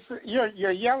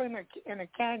yelling in a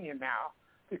canyon now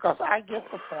because I get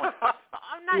the point.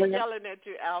 I'm not yelling at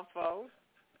you, Alpha.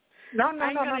 No. I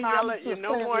ain't gonna yell at you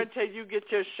no more until you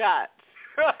get your shots.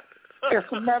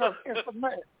 It's a matter.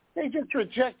 They just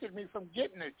rejected me from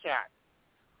getting a shot.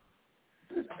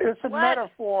 It's a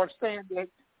metaphor saying that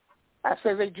I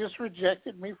say they just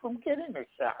rejected me from getting a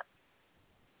shot.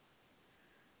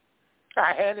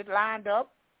 I had it lined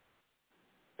up.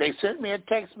 They sent me a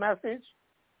text message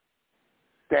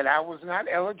that I was not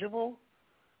eligible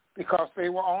because they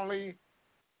were only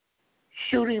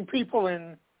shooting people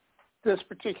in this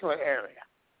particular area.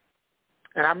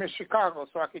 And I'm in Chicago,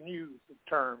 so I can use the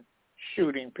term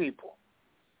shooting people.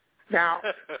 Now,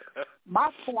 my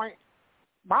point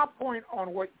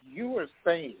on what you are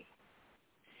saying,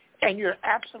 and you're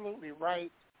absolutely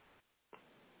right,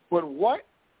 but what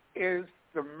is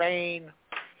the main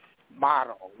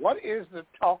motto? What is the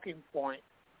talking point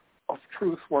of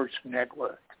TruthWorks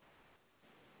Network?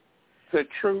 The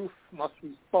truth must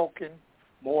be spoken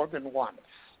more than once.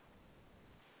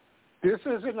 This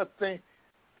isn't a thing.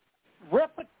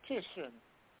 Repetition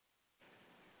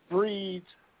breeds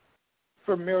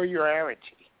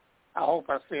familiarity. I hope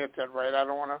I said that right. I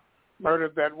don't want to murder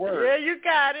that word. Yeah, you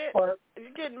got it. But,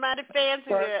 you're getting mighty fancy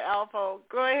there, Alpha.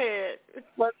 Go ahead.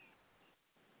 But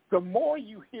the more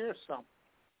you hear something,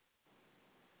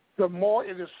 the more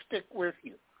it'll stick with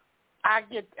you. I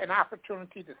get an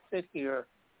opportunity to sit here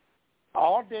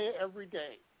all day, every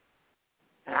day,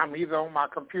 and I'm either on my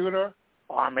computer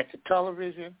or I'm at the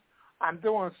television. I'm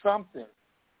doing something.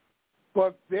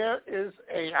 But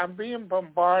I'm being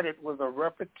bombarded with a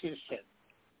repetition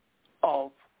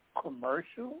of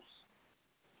commercials.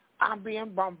 I'm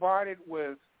being bombarded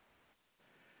with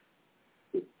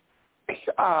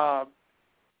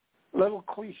little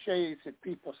cliches that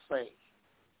people say.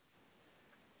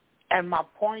 And my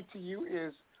point to you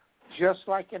is, just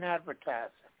like in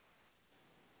advertising,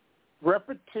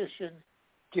 repetition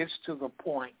gets to the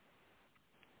point.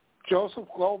 Joseph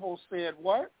Goebbels said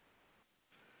what?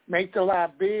 Make the lie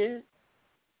big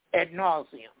ad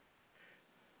nauseum.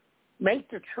 Make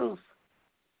the truth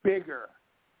bigger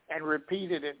and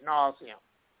repeat it ad nauseum.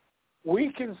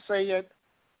 We can say it,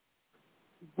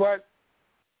 but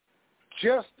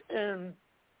just in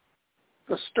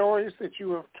the stories that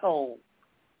you have told,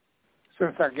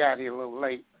 since I got here a little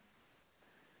late,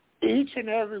 each and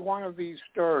every one of these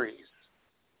stories,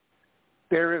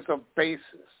 there is a basis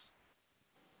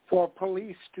for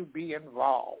police to be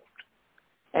involved.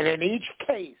 And in each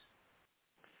case,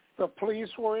 the police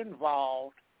were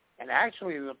involved, and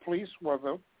actually the police were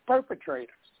the perpetrators.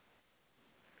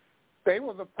 They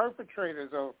were the perpetrators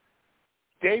of,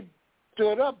 they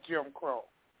stood up Jim Crow.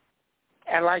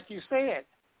 And like you said,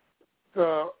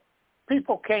 the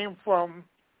people came from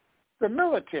the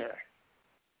military.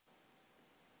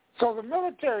 So the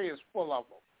military is full of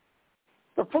them.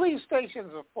 The police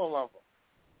stations are full of them.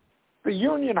 The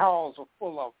union halls are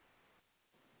full of them.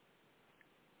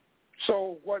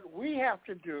 So what we have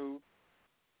to do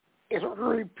is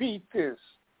repeat this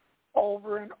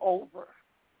over and over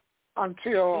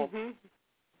until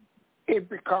it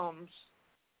becomes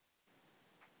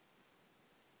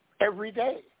every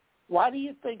day. Why do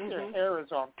you think their hair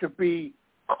is on to be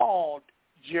called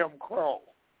Jim Crow?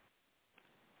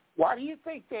 Why do you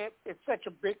think that it's such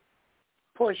a big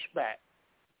pushback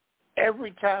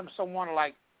every time someone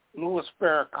like Louis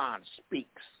Farrakhan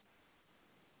speaks?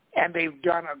 And they've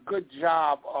done a good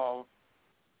job of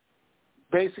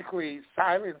basically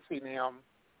silencing him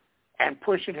and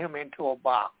pushing him into a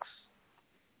box.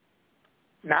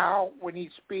 Now, when he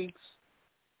speaks,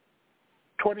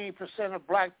 28% of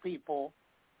black people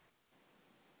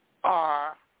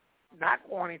are not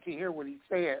wanting to hear what he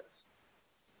says.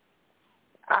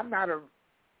 I'm not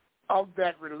of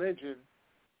that religion,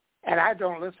 and I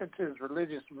don't listen to his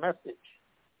religious message.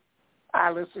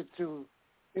 I listen to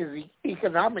his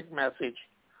economic message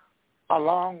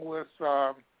along with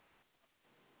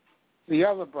the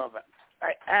other brother,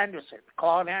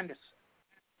 Claude Anderson.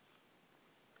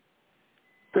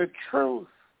 The truth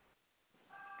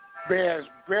bears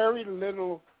very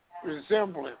little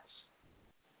resemblance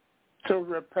to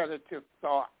repetitive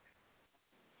thought.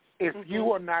 If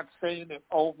you are not saying it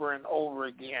over and over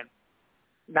again,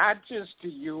 not just to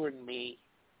you and me,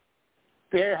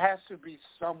 there has to be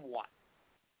someone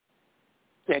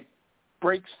that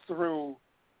breaks through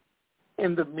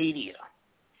in the media.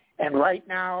 And right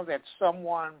now, that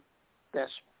someone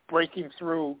that's breaking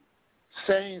through,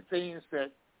 saying things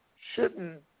that should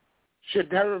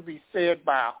never be said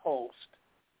by a host,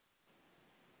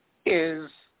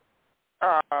 is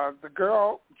the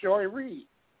girl Joy Reid.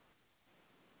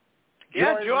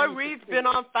 Yeah, Joy Reid's been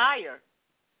on fire.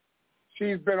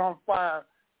 She's been on fire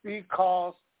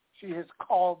because she has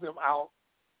called them out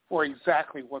for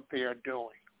exactly what they are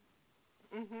doing.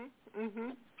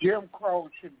 Jim Crow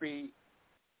should be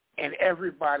in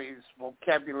everybody's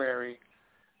vocabulary.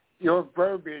 Your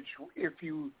verbiage, if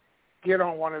you get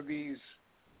on one of these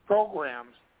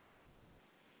programs,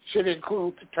 should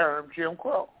include the term Jim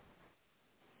Crow.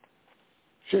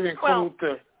 Should include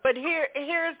But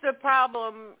here's the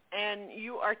problem, and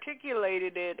you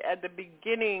articulated it at the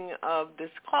beginning of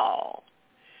this call,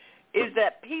 is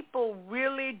that people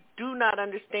really do not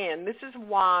understand. This is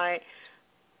why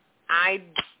I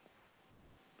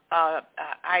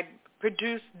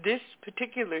produced this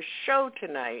particular show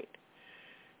tonight,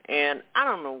 and I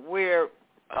don't know where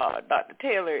Dr.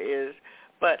 Taylor is,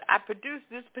 but I produced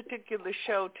this particular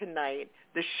show tonight,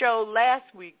 the show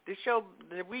last week, the show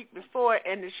the week before,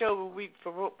 and the show the week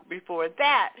before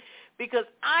that, because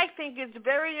I think it's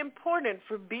very important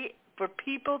for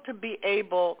people to be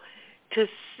able to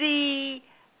see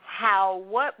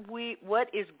what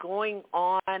is going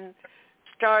on,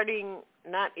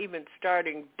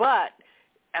 but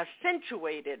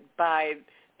accentuated by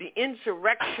the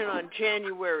insurrection on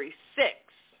January 6th.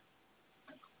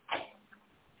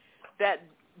 That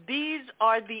these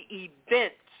are the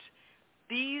events,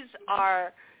 these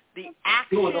are the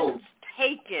actions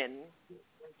taken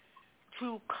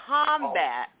to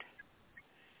combat,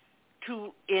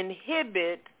 to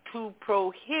inhibit, to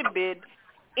prohibit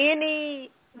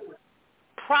any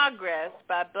progress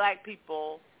by black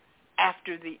people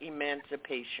after the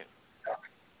emancipation.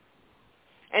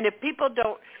 And if people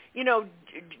don't,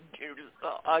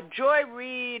 Joy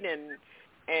Reid and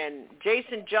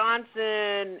Jason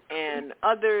Johnson and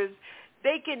others,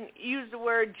 they can use the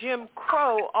word Jim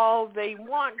Crow all they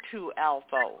want to,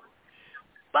 Alpha.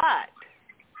 But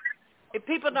if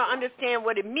people don't understand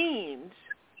what it means,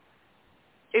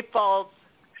 it falls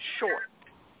short.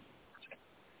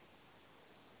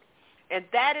 And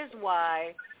that is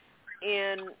why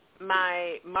in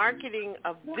my marketing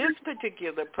of this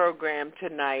particular program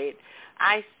tonight,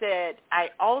 I said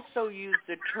I also use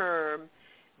the term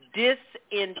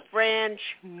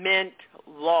disenfranchisement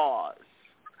laws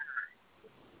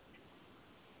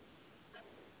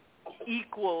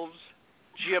equals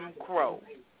Jim Crow,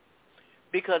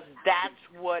 because that's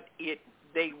what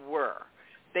they were.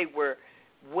 They were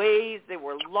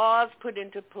laws put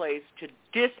into place to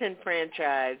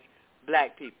disenfranchise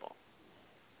black people.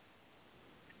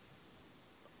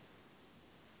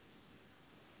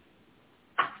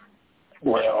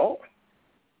 Well,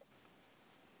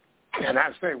 and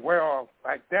I say well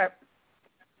like that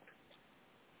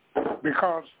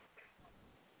because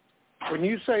when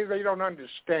you say they don't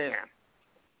understand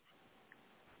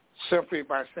simply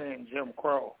by saying Jim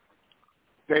Crow,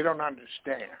 they don't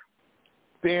understand.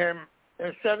 Then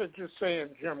instead of just saying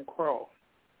Jim Crow,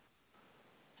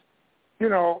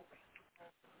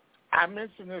 I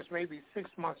mentioned this maybe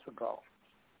 6 months ago.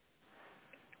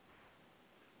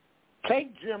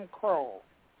 Take Jim Crow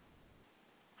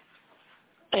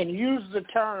and use the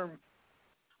term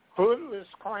hoodless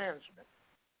Klansman.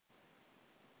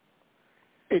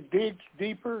 It digs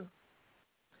deeper.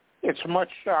 It's much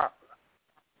sharper.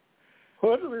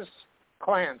 Hoodless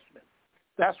Klansmen.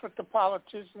 That's what the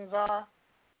politicians are,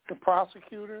 the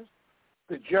prosecutors,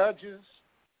 the judges.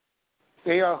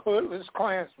 They are hoodless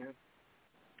Klansmen.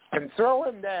 And throw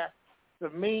in that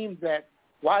the meme that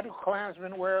why do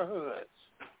Klansmen wear hoods?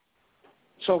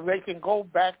 So they can go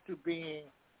back to being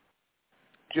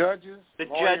judges,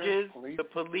 lawyers, police. The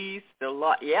police, the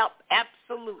law. Yep,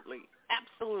 absolutely.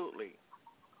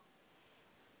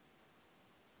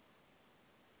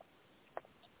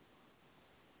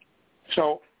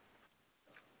 So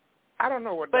I don't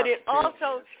know what. But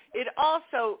Dr.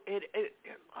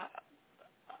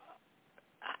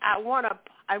 I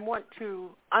want to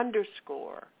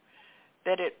underscore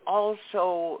that it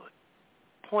also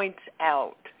points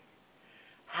out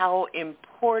how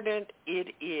important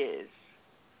it is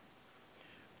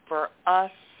for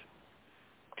us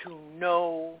to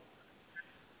know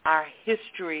our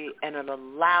history, and it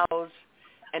allows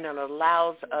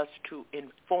us to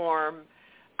inform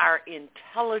our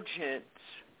intelligence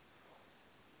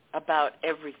about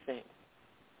everything.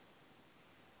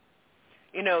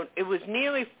 You know, it was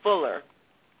Neely Fuller,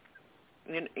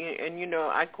 and you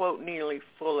know, I quote Neely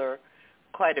Fuller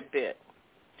quite a bit,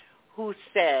 who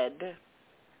said,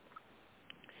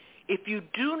 if you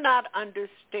do not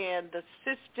understand the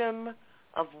system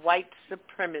of white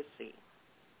supremacy,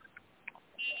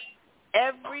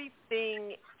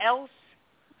 everything else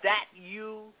that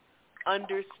you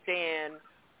understand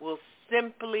will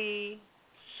simply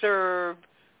serve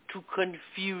to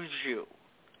confuse you.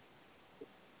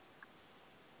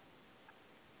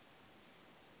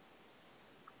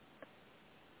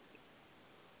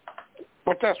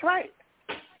 But that's right.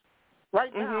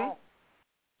 Right now,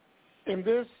 in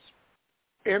this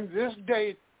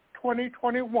day,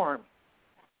 2021,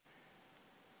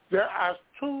 there are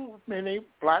too many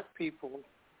black people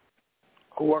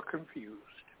who are confused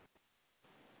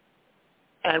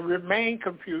and remain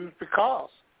confused because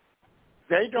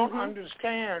they don't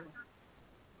understand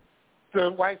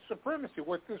the white supremacy,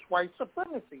 what this white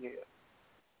supremacy is.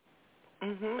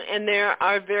 And there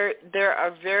are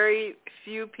very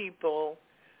few people,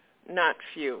 not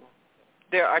few.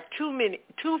 There are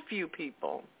too few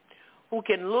people who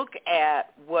can look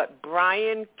at what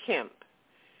Brian Kemp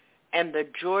and the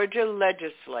Georgia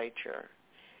legislature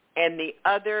and the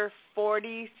other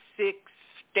 46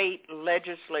 state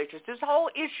legislatures, this whole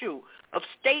issue of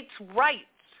states' rights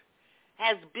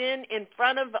has been in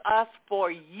front of us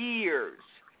for years.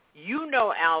 You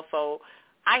know, Alpha,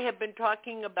 I have been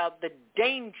talking about the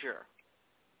danger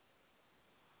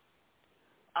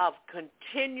of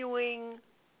continuing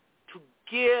to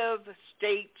give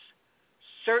states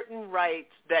certain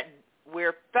rights that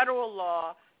where federal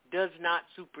law does not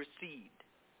supersede.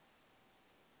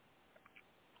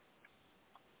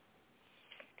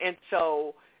 And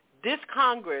so this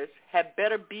Congress had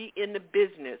better be in the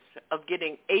business of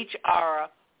getting H.R.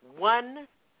 1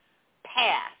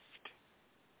 passed.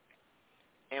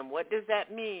 And what does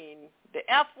that mean? The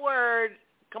F word.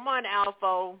 Come on,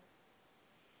 Alpha.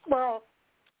 Well,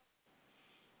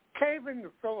 caving the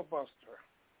filibuster,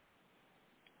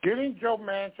 getting Joe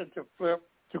Manchin to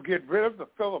get rid of the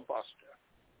filibuster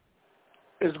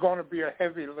is going to be a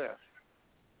heavy lift.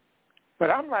 But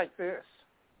I'm like this.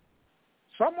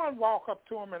 Someone walk up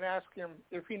to him and ask him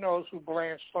if he knows who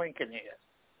Blanche Lincoln is.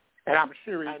 And I'm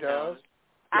sure he does.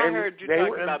 I heard you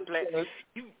talking about Blanche.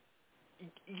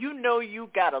 You know you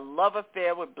got a love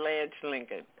affair with Blanche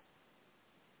Lincoln.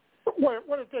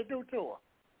 What did they do to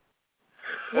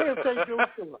her? What did they do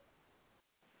to her?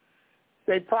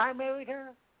 They primaried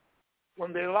her.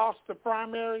 When they lost the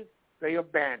primary, they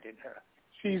abandoned her.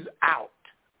 She's out.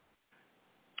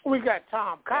 We got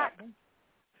Tom Cotton,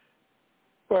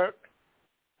 but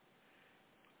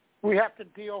we have to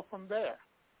deal from there.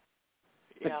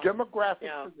 The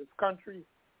demographics of this country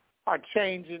are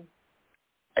changing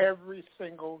every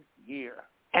single year.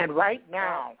 And right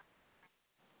now,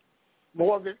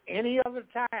 more than any other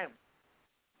time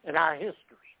in our history,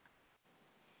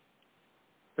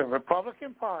 the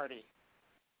Republican Party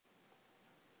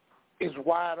is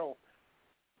wide open.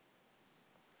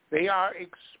 They are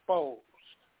exposed.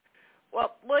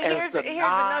 Well, here's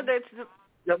another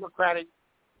Democratic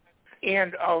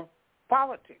end of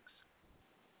politics.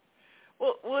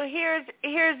 Well, here's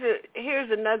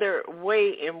another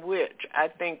way in which I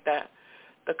think that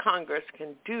the Congress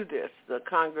can do this. The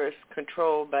Congress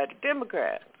controlled by the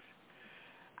Democrats.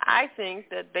 I think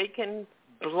that they can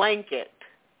blanket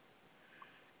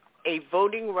a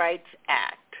Voting Rights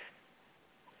Act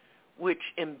which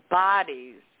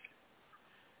embodies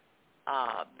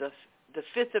the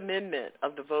Fifth Amendment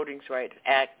of the Voting Rights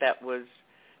Act that was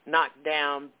knocked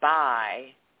down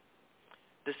by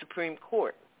the Supreme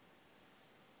Court.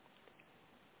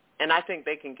 And I think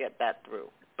they can get that through.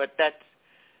 But that's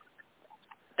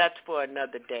for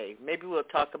another day. Maybe we'll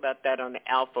talk about that on the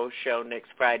Alpha Show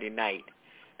next Friday night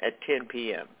at 10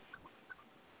 p.m.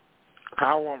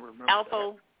 I won't remember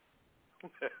Alpha,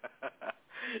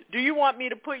 do you want me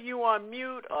to put you on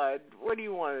mute, or what do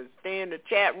you want to stay in the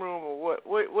chat room, or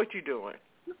what you doing?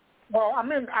 Well,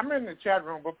 I'm in the chat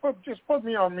room, but just put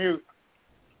me on mute.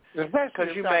 Because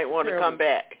you might want to come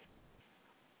back.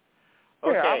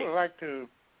 Okay. Yeah, I would like to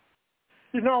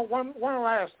You know, one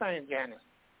last thing, Janice.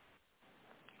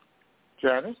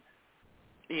 Janice?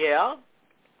 Yeah,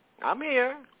 I'm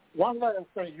here. One last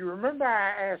thing. You remember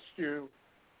I asked you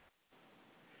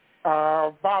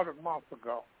about a month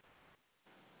ago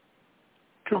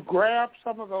to grab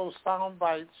some of those sound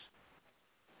bites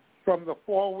from the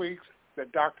 4 weeks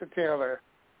that Dr. Taylor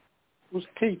was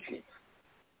teaching.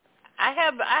 I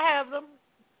have them,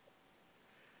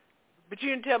 but you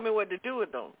didn't tell me what to do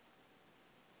with them.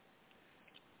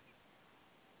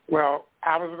 Well,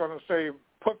 I was going to say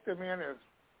put them in as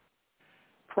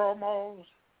promos.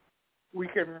 We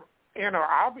can,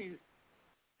 I'll be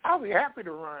happy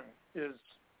to run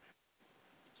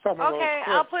some of those. Okay,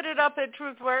 clips. I'll put it up at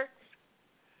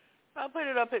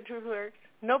TruthWorks.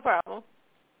 No problem.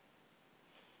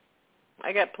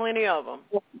 I got plenty of them.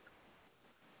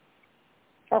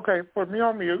 Okay, put me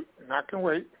on mute, and I can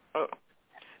wait. Oh.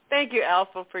 Thank you,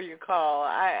 Alpha, for your call.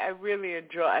 I have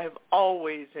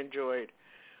always enjoyed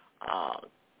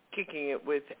kicking it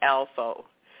with Alpha.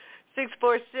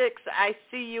 646, I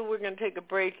see you. We're going to take a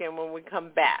break, and when we come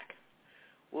back,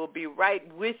 we'll be right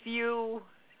with you.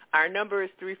 Our number is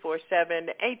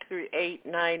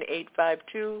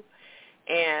 347-838-9852.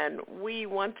 And we,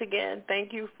 once again,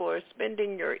 thank you for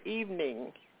spending your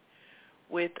evening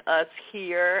with us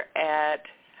here at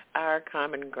Our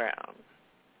Common Ground.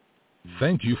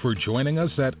 Thank you for joining us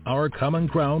at Our Common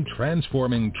Ground,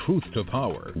 transforming truth to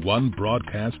power, one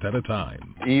broadcast at a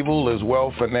time. Evil is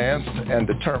well-financed and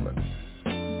determined.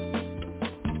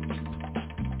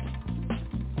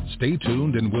 Stay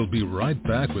tuned and we'll be right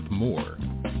back with more.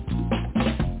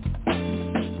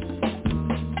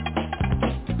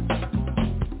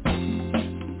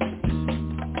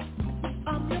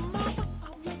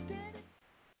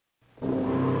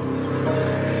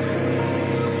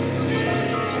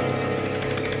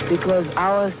 Because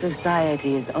our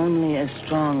society is only as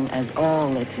strong as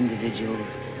all its individuals,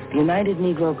 the United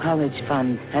Negro College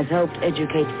Fund has helped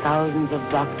educate thousands of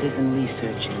doctors and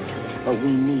researchers, but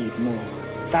we need more.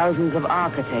 Thousands of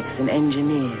architects and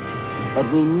engineers,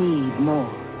 but we need more.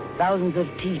 Thousands of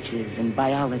teachers and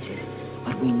biologists,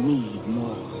 but we need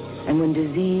more. And when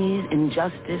disease,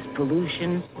 injustice,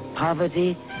 pollution,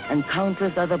 poverty, and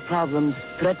countless other problems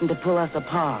threaten to pull us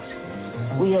apart,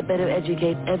 we had better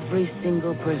educate every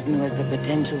single person who has the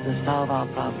potential to solve our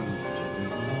problems.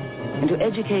 And to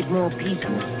educate more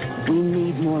people, we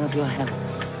need more of your help.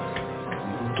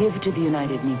 Give to the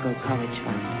United Negro College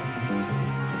Fund.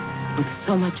 With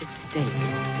so much at stake,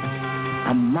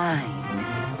 a mind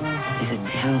is a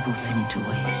terrible thing to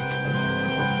waste.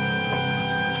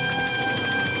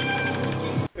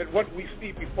 That what we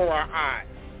see before our eyes,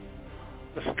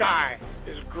 the sky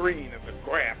is green and the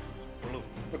grass is blue.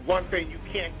 But one thing you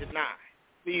can't deny,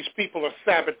 these people are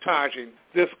sabotaging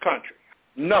this country.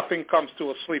 Nothing comes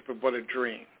to a sleeper but a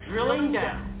dream. Drilling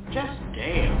down, just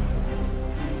damn.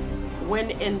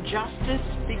 When injustice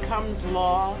becomes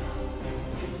law,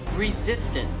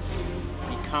 resistance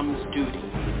becomes duty.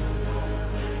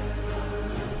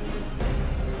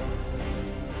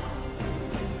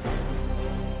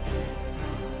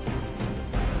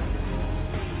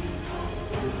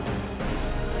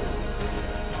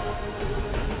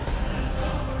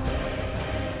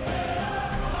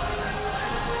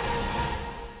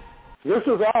 This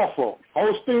is Alpha,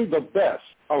 hosting the best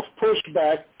of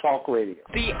Pushback Talk Radio.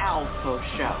 The Alpha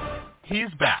Show. He's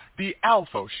back. The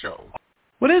Alpha Show.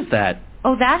 What is that?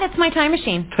 Oh, it's my time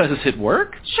machine. Does it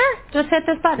work? Sure, just hit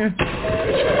this button.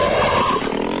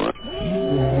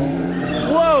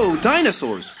 Whoa,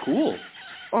 dinosaurs. Cool.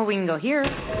 Or we can go here.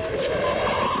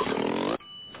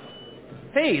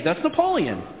 Hey, that's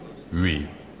Napoleon. Oui.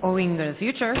 Or we can go to the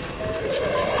future.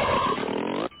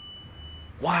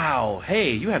 Wow,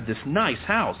 hey, you have this nice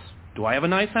house. Do I have a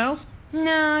nice house?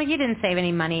 No, you didn't save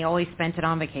any money, always spent it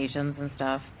on vacations and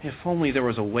stuff. If only there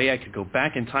was a way I could go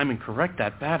back in time and correct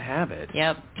that bad habit.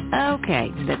 Yep.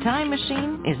 Okay, the time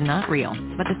machine is not real,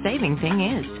 but the saving thing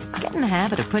is. Get in the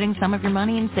habit of putting some of your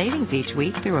money in savings each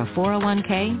week through a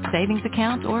 401k, savings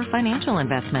account, or financial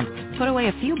investment. Put away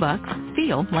a few bucks,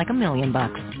 feel like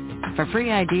 $1,000,000. For free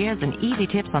ideas and easy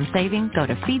tips on saving, go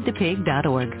to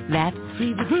feedthepig.org. That's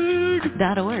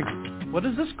feedthepig.org. What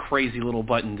does this crazy little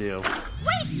button do?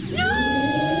 Wait, no!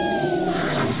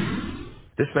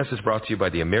 This message brought to you by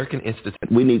the American Institute.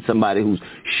 We need somebody who's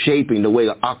shaping the way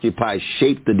Occupy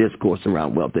shaped the discourse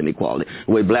around wealth inequality,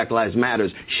 the way Black Lives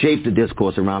Matters shaped the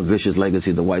discourse around vicious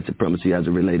legacies of white supremacy as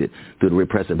it related to the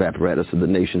repressive apparatus of the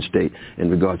nation state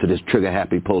in regard to this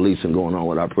trigger-happy policing going on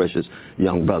with our precious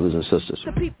young brothers and sisters.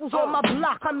 The people's on my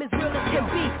block, I'm as real as can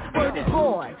be. Word is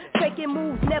born. Faking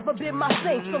moves never been my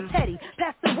safe. So Teddy,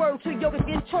 pass the word to your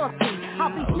and Chauncey. I'll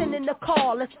be sending the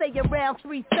call. Let's stay around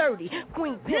 3:30.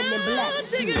 Queen Pen and Black.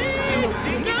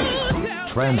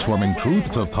 Transforming truth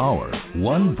to power,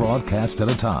 one broadcast at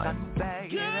a time.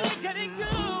 Like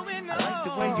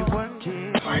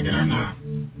it or not. So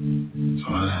I'm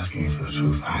not asking you for the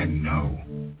truth. I know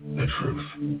the truth.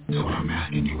 So what I'm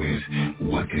asking you is,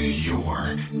 what is your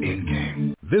end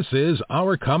game? This is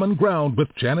Our Common Ground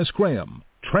with Janice Graham,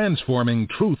 transforming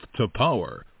truth to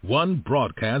power, one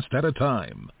broadcast at a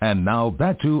time. And now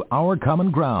back to Our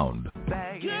Common Ground.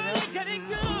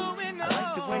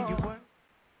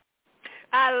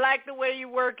 I like the way you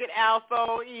work it,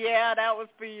 Alpha. Yeah, that was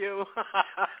for you.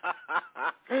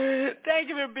 Thank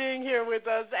you for being here with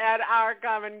us at Our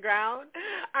Common Ground.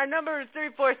 Our number is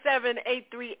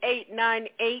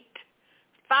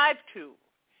 347-838-9852.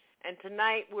 And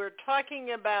tonight we're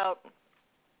talking about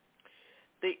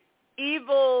the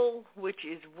evil which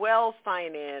is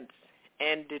well-financed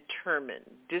and determined,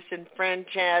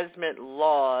 disenfranchisement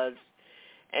laws,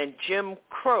 and Jim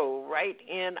Crow right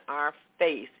in our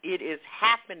face. It is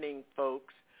happening,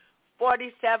 folks.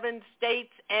 47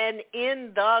 states and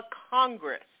in the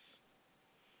Congress.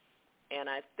 And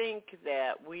I think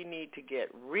that we need to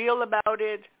get real about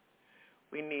it.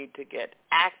 We need to get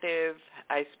active.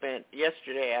 I spent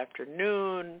yesterday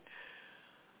afternoon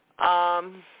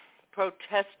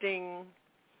protesting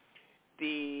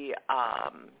the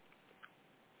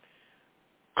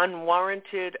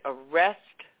unwarranted arrest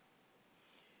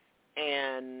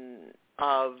and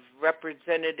of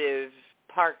Representative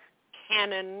Park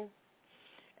Cannon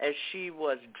as she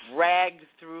was dragged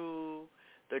through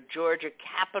the Georgia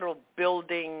Capitol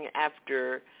building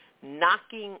after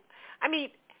knocking. I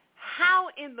mean, how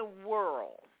in the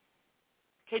world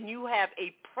can you have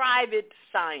a private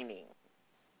signing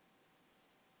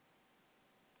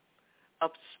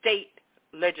of state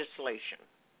legislation?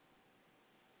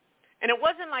 And it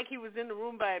wasn't like he was in the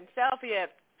room by himself. He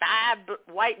had 5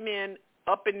 white men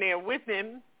up in there with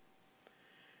him.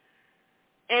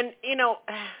 And, you know,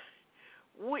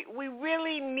 we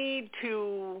really need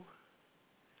to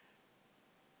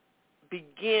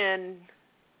begin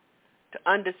to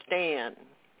understand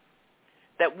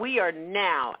that we are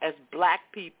now, as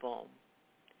black people,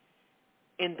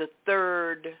 in the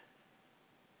third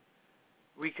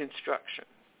Reconstruction.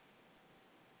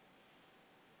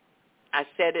 I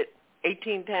said it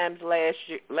 18 times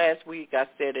last week. I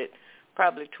said it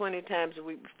probably 20 times the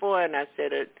week before, and I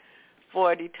said it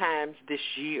 40 times this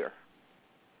year.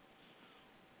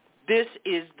 This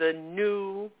is the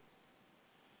new,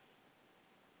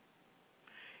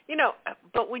 you know,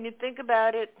 but when you think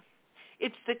about it,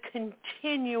 it's the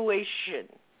continuation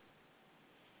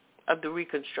of the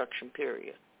Reconstruction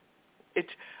period.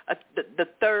 It's the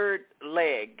third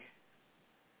leg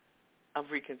of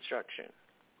Reconstruction.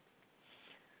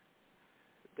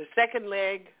 The second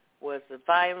leg was the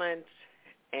violence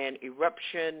and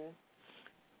eruption,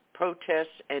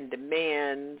 protests and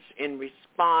demands in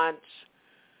response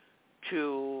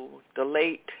to the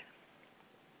late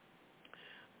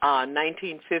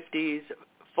 1950s,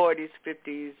 40s,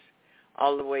 50s,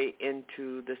 all the way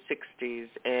into the 60s.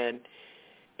 And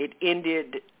it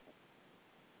ended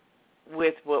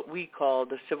with what we call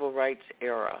the Civil Rights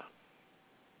era.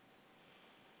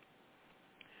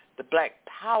 The Black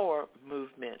Power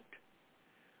movement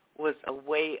was a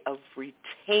way of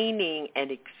retaining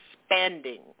and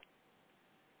expanding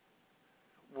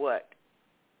what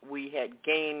we had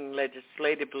gained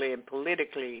legislatively and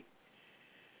politically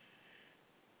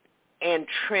and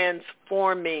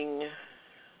transforming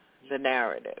the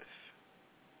narrative.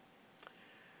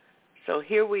 So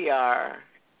here we are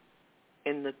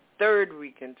in the third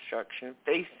Reconstruction,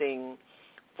 facing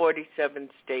 47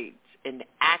 states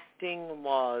enacting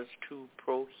laws to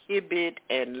prohibit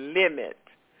and limit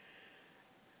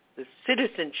the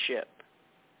citizenship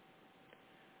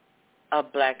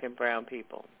of black and brown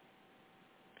people.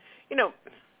 You know,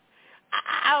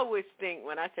 I always think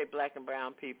when I say black and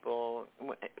brown people,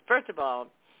 first of all,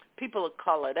 people of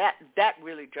color, that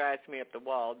really drives me up the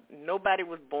wall. Nobody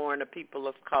was born a people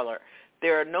of color.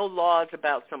 There are no laws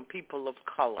about some people of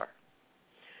color.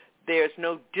 There's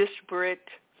no disparate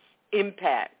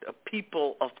impact of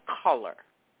people of color.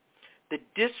 The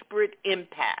disparate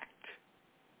impact,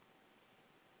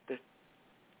 the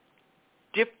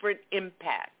different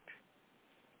impact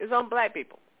is on black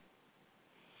people.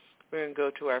 We're going to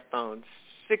go to our phones.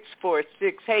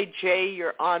 646. Hey, Jay,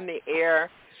 you're on the air.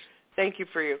 Thank you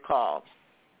for your call.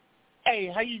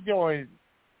 Hey, how you doing,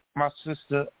 my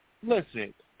sister?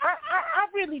 Listen, I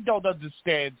really don't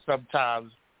understand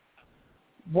sometimes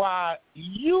why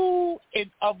you and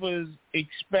others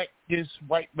expect this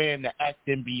white man to act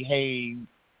and behave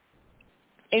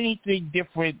anything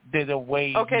different than the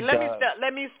way Okay, he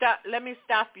let me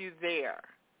stop you there.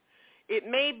 It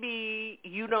may be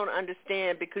you don't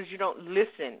understand because you don't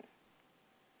listen.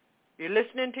 You're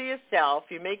listening to yourself.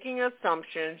 You're making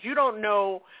assumptions. You don't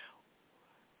know.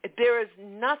 There is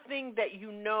nothing that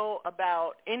you know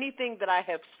about anything that I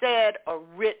have said or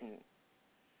written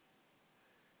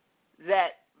that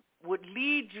would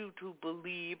lead you to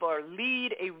believe or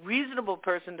lead a reasonable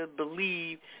person to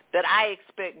believe that I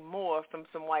expect more from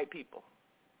some white people.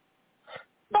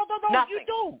 No, Nothing. you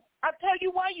do. I'll tell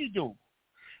you why you do.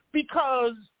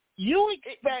 Because you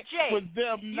expect for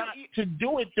them not to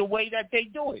do it the way that they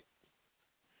do it.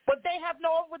 But they have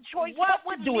no other choice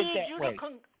but to do it that way.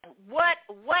 What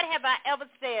have I ever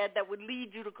said that would lead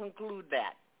you to conclude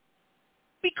that?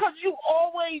 Because you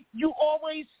always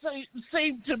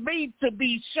seem to me to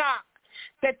be shocked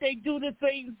that they do the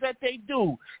things that they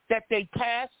do, that they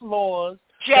pass laws,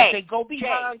 that they go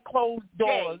behind closed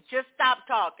doors. Jay, just stop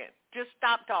talking. Just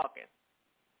stop talking.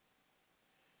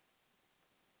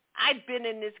 I've been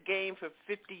in this game for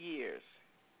 50 years.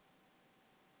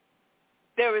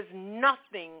 There is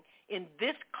nothing in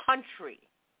this country,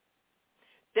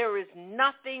 there is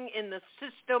nothing in the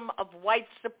system of white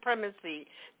supremacy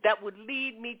that would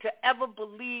lead me to ever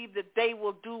believe that they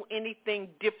will do anything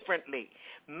differently.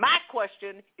 My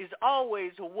question is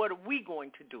always, what are we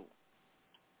going to do?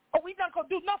 Oh, we're not going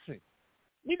to do nothing.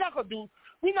 We're not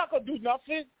going to do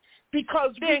nothing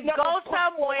because then go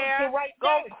somewhere,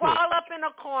 crawl up in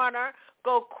a corner,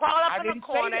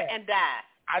 and die.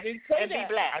 I didn't say and that.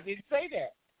 Be black. I didn't say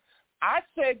that. I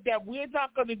said that we're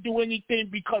not going to do anything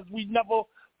because we never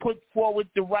put forward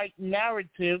the right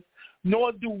narrative,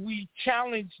 nor do we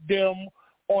challenge them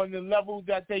on the level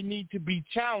that they need to be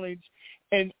challenged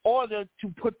in order to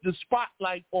put the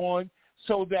spotlight on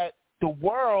so that the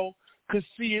world could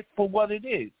see it for what it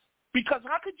is. Because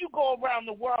how could you go around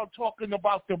the world talking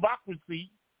about democracy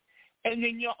and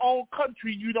in your own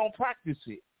country you don't practice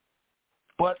it?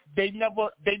 But they never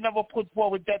put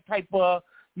forward that type of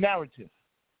narrative.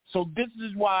 So this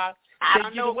is why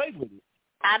they get away with it.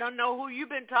 I don't know who you've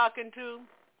been talking to.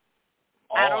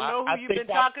 I don't know who you've been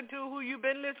talking to, who you've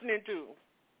been listening to.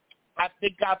 I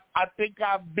think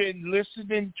I've been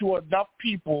listening to enough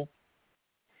people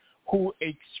who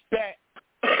expect,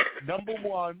 number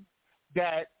one,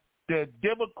 that the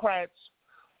Democrats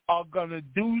are going to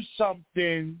do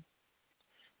something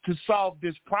to solve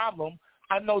this problem.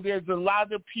 I know there's a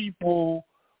lot of people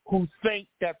who think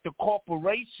that the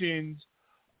corporations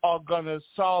are going to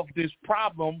solve this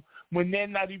problem when they're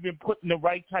not even putting the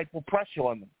right type of pressure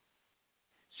on them.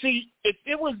 See, if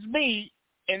it was me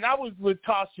and I was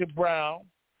Latasha Brown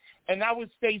and I was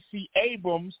Stacey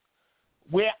Abrams,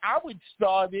 where I would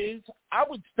start is I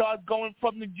would start going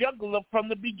from the jugular from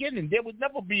the beginning. There would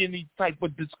never be any type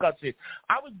of discussion.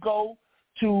 I would go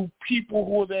to people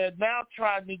who are now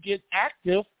trying to get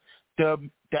active, the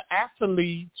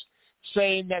athletes,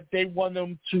 saying that they want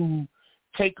them to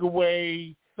take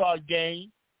away our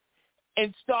game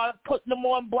and start putting them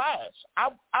on blast. I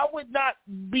would not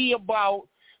be about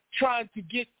trying to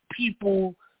get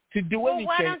people to do anything.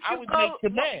 Why don't you I would make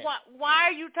demands. Why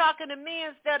are you talking to me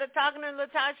instead of talking to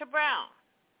Latasha Brown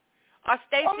or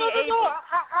Stacey Abrams? No.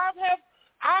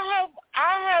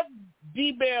 I have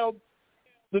demailed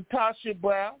Latasha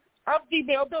Brown. I've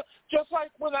demailed her just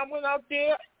like when I went out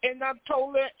there and I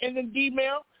told her in the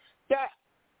email that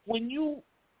when you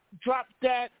dropped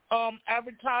that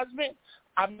advertisement,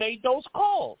 I made those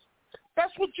calls.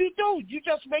 That's what you do. You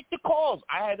just make the calls.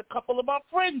 I had a couple of my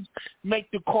friends make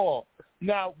the call.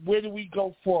 Now, where do we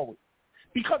go forward?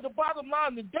 Because the bottom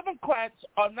line, the Democrats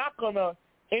are not going to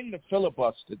end the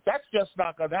filibuster. That's just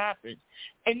not going to happen.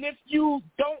 And if you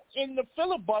don't end the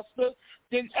filibuster,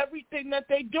 then everything that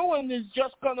they're doing is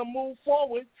just going to move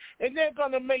forward, and they're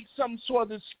going to make some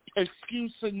sort of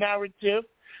excuse and narrative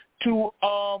to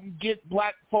get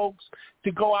black folks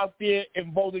to go out there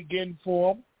and vote again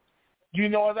for them. You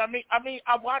know what I mean? I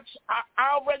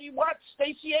already watched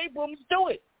Stacey Abrams do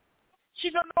it.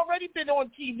 She's already been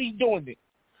on TV doing it,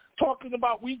 talking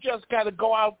about we just got to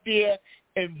go out there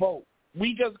and vote.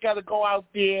 We just got to go out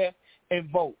there and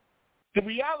vote. The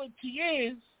reality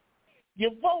is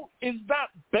your vote is not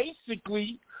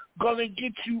basically going to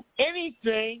get you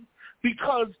anything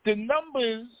because the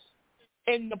numbers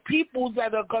and the people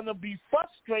that are going to be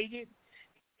frustrated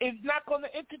is not going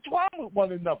to intertwine with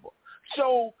one another.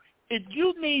 So if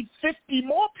you need 50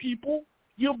 more people,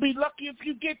 you'll be lucky if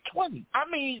you get 20. I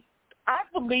mean, I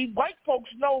believe white folks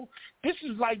know this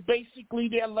is like basically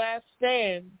their last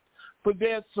stand for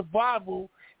their survival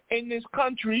in this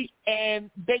country,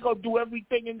 and they're going to do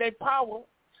everything in their power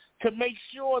to make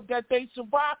sure that they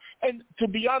survive. And to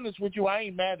be honest with you, I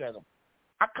ain't mad at them.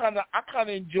 I kind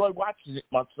of enjoy watching it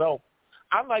myself.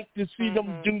 I like to see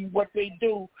them do what they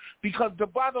do, because the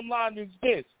bottom line is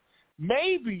this.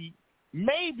 Maybe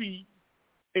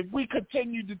if we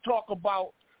continue to talk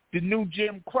about the new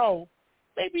Jim Crow,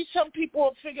 maybe some people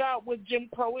will figure out what Jim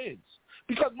Crow is.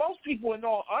 Because most people, in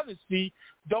all honesty,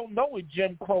 don't know what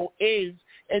Jim Crow is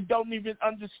and don't even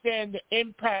understand the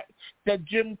impact that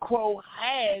Jim Crow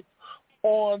had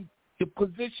on the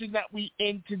position that we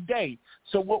in today.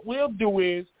 So what we'll do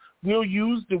is we'll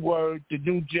use the word, the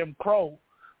new Jim Crow,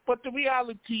 but the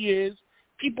reality is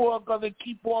people are going to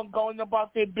keep on going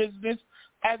about their business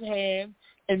at hand,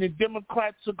 and the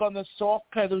Democrats are going to soft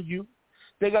pedal you.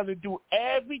 They're going to do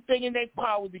everything in their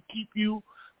power to keep you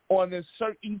on a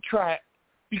certain track,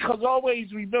 because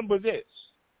always remember this.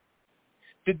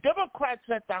 The Democrats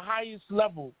at the highest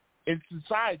level in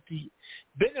society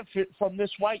benefit from this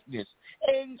whiteness.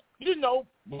 And, you know,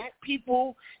 black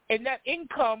people in that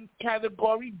income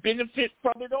category benefit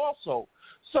from it also.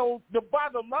 So the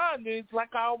bottom line is,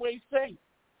 like I always say,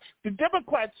 the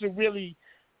Democrats are really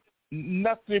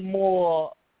nothing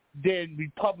more than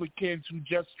Republicans who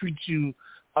just treat you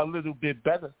a little bit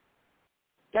better.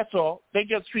 That's all. They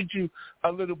just treat you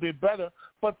a little bit better.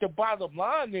 But the bottom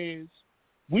line is,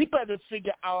 we better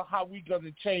figure out how we're going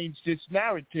to change this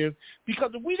narrative,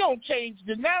 because if we don't change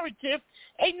the narrative,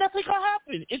 ain't nothing going to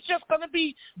happen. It's just going to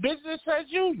be business as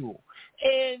usual.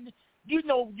 And, you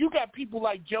know, you got people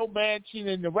like Joe Manchin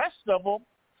and the rest of them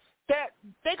that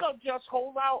they're going to just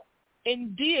hold out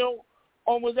and deal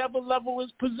on whatever level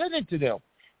is presented to them.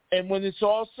 And when it's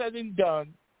all said and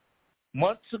done,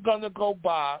 months are going to go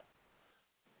by,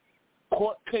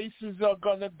 court cases are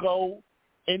going to go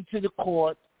into the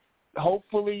court.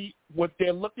 Hopefully what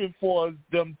they're looking for is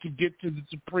them to get to the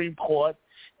Supreme Court,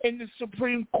 and the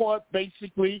Supreme Court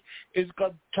basically is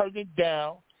going to turn it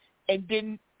down, and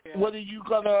then what are you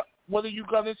gonna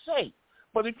say?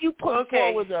 But if you put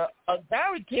forward a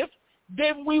narrative,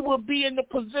 then we will be in the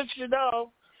position of,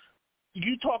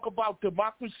 you talk about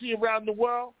democracy around the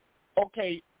world,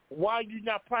 okay, why are you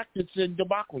not practicing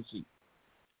democracy?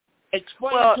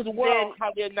 Explain to the world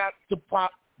how they're not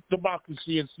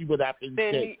democracy and see what happens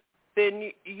then.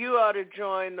 Then you ought to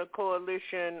join the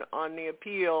coalition on the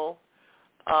appeal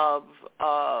of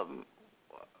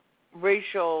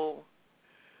racial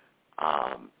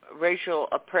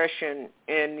oppression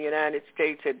in the United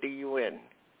States at the UN.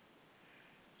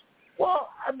 Well,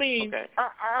 I mean,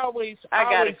 I always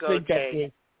think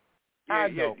that. I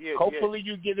know. Hopefully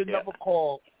you get another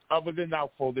call other than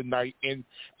Alpha tonight. And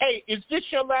hey, is this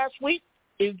your last week?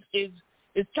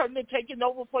 Is Turner taking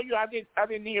over for you? I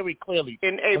didn't hear it clearly.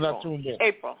 In April.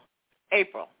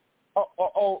 April.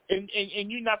 Oh, and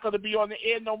you're not going to be on the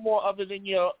air no more other than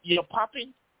your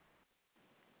popping?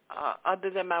 Other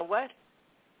than my what?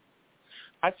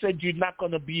 I said you're not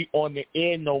going to be on the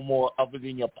air no more other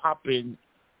than your popping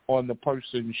on the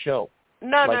person's show.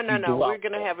 No. We're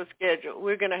going to have a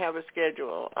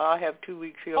schedule. I'll have 2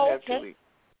 weeks. He'll have 2 weeks.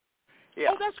 Yeah.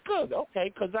 Oh, that's good.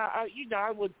 Okay, because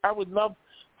I would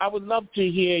love to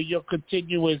hear your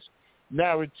continuous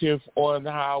narrative on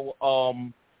how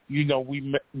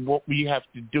what we have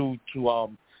to do to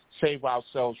save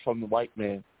ourselves from the white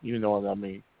man. You know what I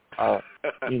mean?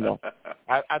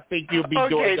 I think you'll be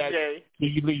doing that Jay.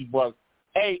 when you leave work.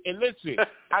 Hey, and listen,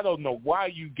 I don't know why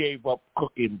you gave up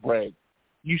cooking bread.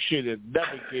 You should have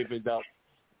never given up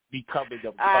becoming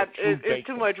a true baker. It's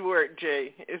too much work,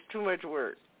 Jay. It's too much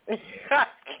work.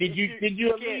 Did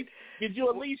you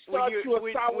at least start you a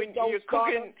sourdough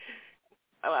starter?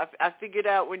 I figured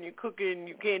out when you're cooking,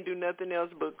 you can't do nothing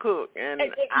else but cook, and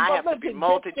I have to be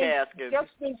multitasking. Just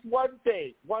this one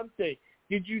thing.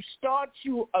 Did you start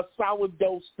you a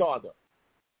sourdough starter?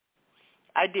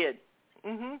 I did.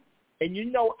 Mhm. And you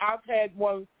know, I've had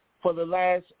one for the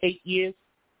last 8 years.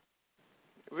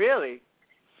 Really?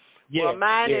 Yeah. Well,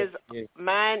 mine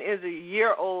is a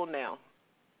year old now.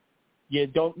 Yeah,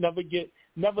 never get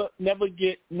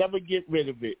rid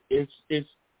of it.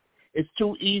 It's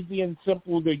too easy and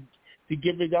simple to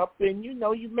give it up. And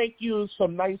you make you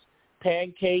some nice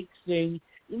pancakes, and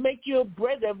you make your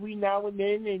bread every now and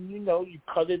then, and you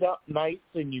cut it up nice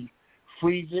and you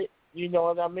freeze it. You know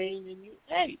what I mean? And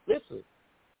hey, listen,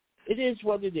 It is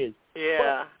what it is.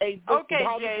 Yeah. But, hey, okay,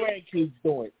 how Jay. the grandkids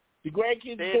doing? The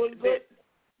grandkids doing good?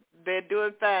 They're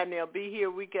doing fine. They'll be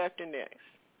here week after next.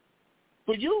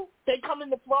 For you? They coming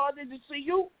to Florida to see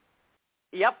you?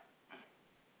 Yep.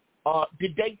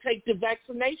 Did they take the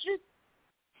vaccination?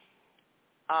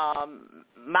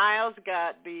 Miles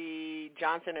got the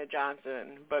Johnson &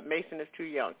 Johnson, but Mason is too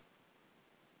young.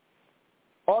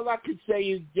 All I can say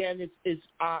is, Janice, is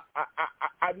I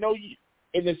know you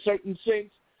in a certain sense,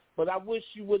 but I wish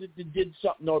you would have did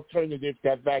something alternative,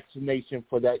 that vaccination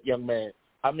for that young man.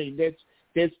 I mean,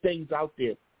 there's things out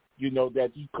there,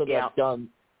 that he could have done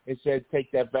instead of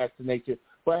take that vaccination.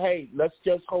 But, hey, let's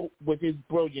just hope with his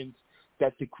brilliance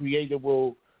that the Creator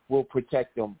will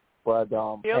protect him. But,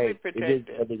 He'll hey, be protected.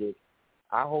 It is what it is.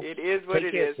 I hope it is what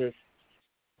it is. Sir.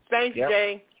 Thanks,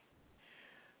 Jay.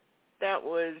 That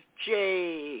was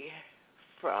Jay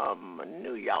from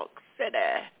New York City.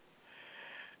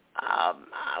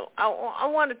 I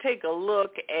want to take a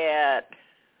look at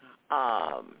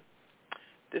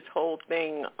this whole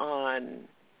thing on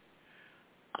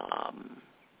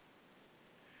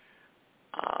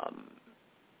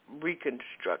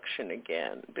Reconstruction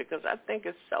again, because I think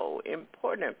it's so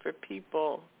important for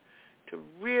people to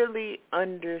really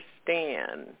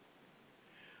understand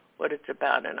what it's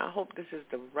about, and I hope this is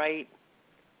the right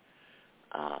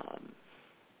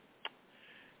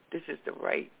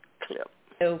clip.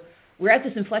 So we're at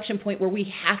this inflection point where we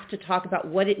have to talk about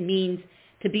what it means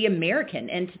to be American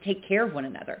and to take care of one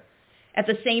another. At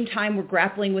the same time, we're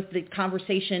grappling with the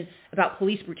conversation about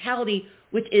police brutality,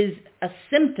 which is a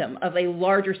symptom of a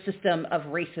larger system of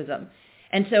racism.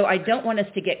 And so I don't want us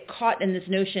to get caught in this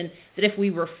notion that if we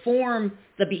reform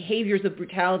the behaviors of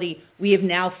brutality, we have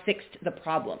now fixed the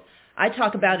problem. I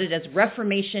talk about it as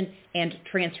reformation and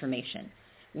transformation.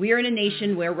 We are in a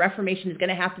nation where reformation is going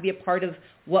to have to be a part of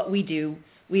what we do.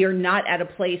 We are not at a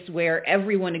place where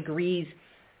everyone agrees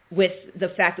with the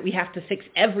fact that we have to fix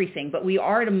everything, but we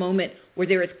are at a moment where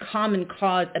there is common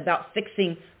cause about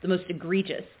fixing the most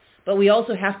egregious. But we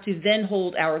also have to then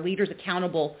hold our leaders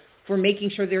accountable for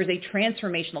making sure there is a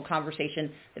transformational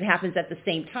conversation that happens at the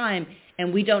same time,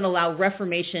 and we don't allow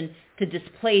reformation to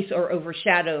displace or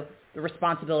overshadow the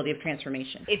responsibility of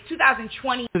transformation. It's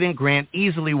 2020. President Grant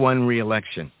easily won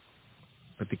re-election,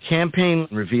 but the campaign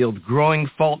revealed growing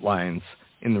fault lines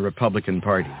in the Republican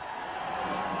Party.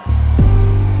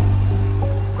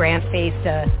 Grant faced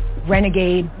a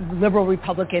renegade liberal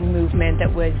Republican movement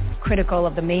that was critical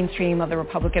of the mainstream of the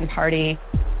Republican Party.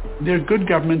 There are good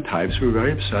government types who are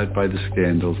very upset by the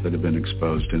scandals that have been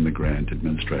exposed in the Grant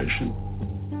administration.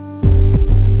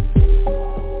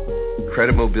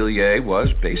 Credit Mobilier was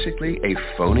basically a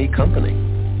phony company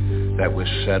that was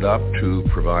set up to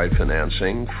provide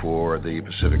financing for the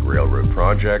Pacific Railroad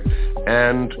project,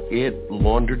 and it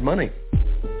laundered money.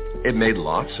 It made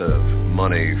lots of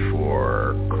money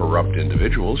for corrupt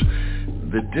individuals.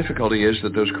 The difficulty is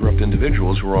that those corrupt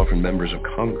individuals were often members of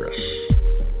Congress.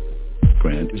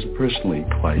 Grant is personally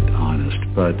quite honest,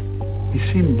 but he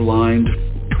seemed blind,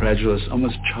 credulous,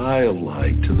 almost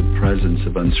childlike to the presence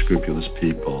of unscrupulous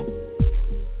people.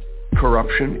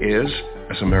 Corruption is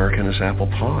as American as apple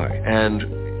pie, and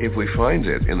if we find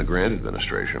it in the Grant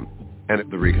administration and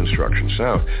the Reconstruction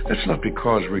South, that's not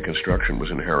because Reconstruction was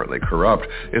inherently corrupt.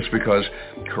 It's because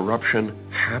corruption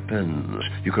happens.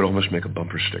 You could almost make a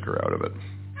bumper sticker out of it.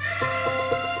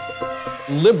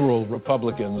 Liberal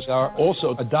Republicans are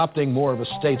also adopting more of a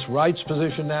states' rights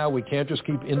position now. We can't just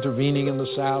keep intervening in the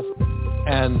South,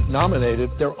 and nominated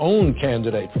their own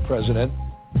candidate for president,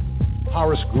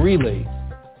 Horace Greeley,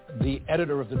 the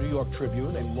editor of the New York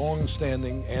Tribune, a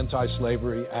long-standing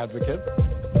anti-slavery advocate.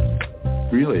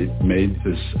 Greeley made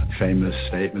this famous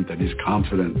statement that he's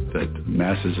confident that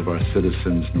masses of our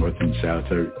citizens, North and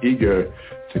South, are eager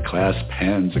to clasp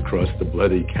hands across the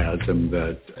bloody chasm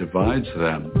that divides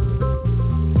them.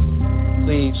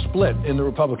 The split in the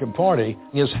Republican Party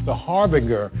is the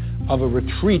harbinger of a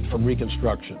retreat from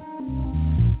Reconstruction.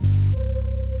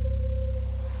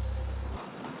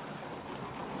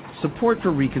 Support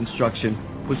for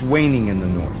Reconstruction was waning in the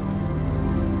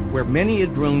North, where many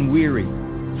had grown weary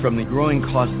from the growing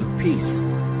cost of peace.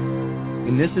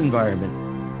 In this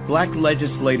environment, black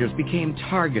legislators became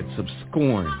targets of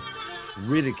scorn,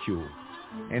 ridicule,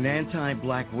 and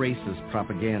anti-black racist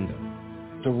propaganda.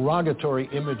 Derogatory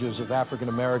images of African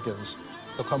Americans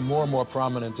become more and more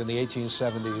prominent in the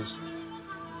 1870s.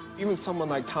 Even someone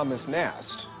like Thomas Nast,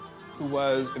 who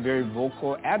was a very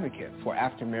vocal advocate for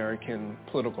African American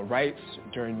political rights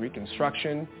during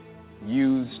Reconstruction,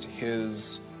 used his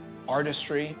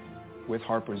artistry with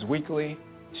Harper's Weekly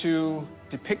to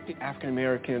depict the African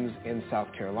Americans in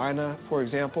South Carolina, for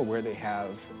example, where they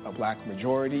have a black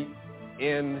majority,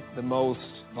 in the most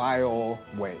vile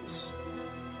ways.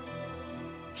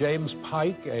 James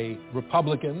Pike, a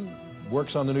Republican,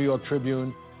 works on the New York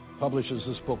Tribune, publishes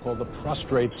this book called The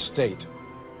Prostrate State.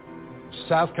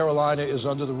 South Carolina is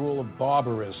under the rule of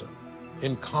barbarism,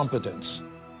 incompetence.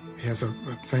 He has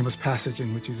a famous passage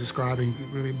in which he's describing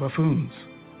really buffoons.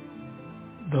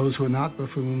 Those who are not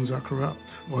buffoons are corrupt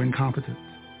or incompetent.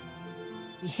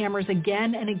 He hammers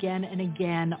again and again and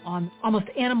again on almost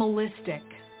animalistic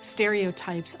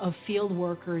stereotypes of field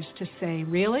workers to say,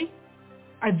 really?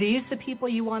 Are these the people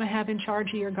you want to have in charge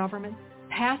of your government?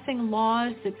 Passing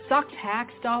laws that suck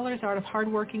tax dollars out of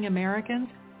hardworking Americans?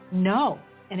 No.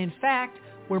 And in fact,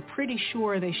 we're pretty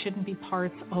sure they shouldn't be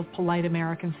parts of polite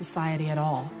American society at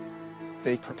all.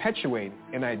 They perpetuate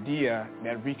an idea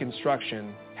that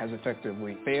Reconstruction has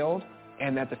effectively failed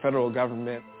and that the federal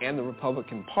government and the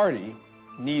Republican Party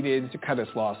needed to cut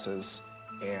its losses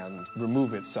and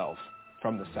remove itself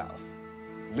from the South.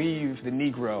 Leave the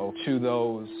Negro to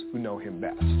those who know him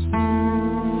best.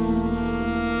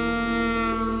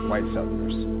 White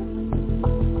Southerners.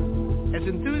 As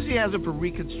enthusiasm for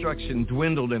Reconstruction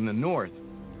dwindled in the North,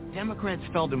 Democrats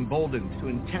felt emboldened to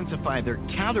intensify their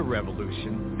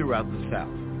counter-revolution throughout the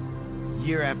South.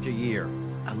 Year after year,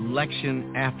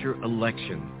 election after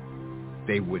election,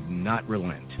 they would not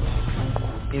relent.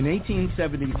 In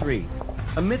 1873,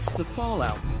 amidst the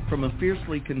fallout from a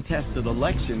fiercely contested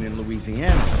election in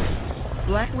Louisiana,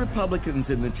 black Republicans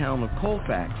in the town of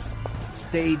Colfax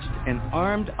staged an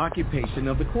armed occupation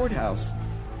of the courthouse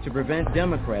to prevent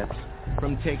Democrats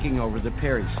from taking over the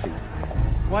Perry seat.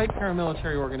 White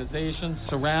paramilitary organizations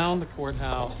surround the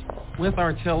courthouse with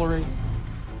artillery.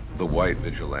 The white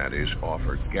vigilantes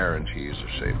offer guarantees of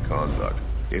safe conduct.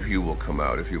 If you will come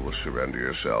out, if you will surrender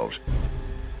yourselves,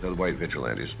 the white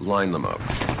vigilantes line them up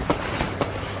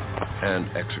and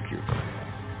execute them.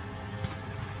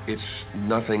 It's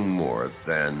nothing more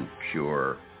than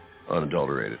pure,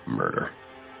 unadulterated murder.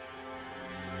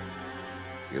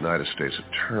 The United States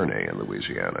Attorney in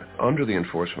Louisiana, under the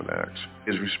Enforcement Acts,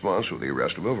 is responsible for the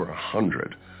arrest of over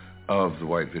 100 of the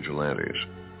white vigilantes.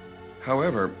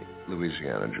 However,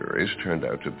 Louisiana juries turned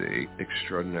out to be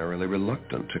extraordinarily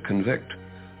reluctant to convict.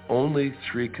 Only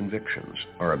 3 convictions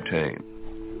are obtained.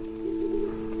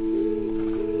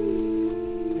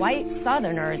 White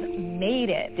Southerners made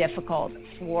it difficult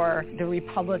for the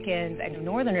Republicans and the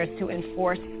Northerners to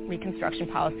enforce Reconstruction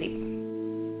policy.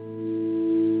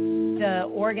 The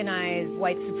organized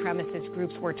white supremacist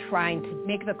groups were trying to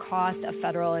make the cost of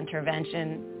federal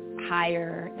intervention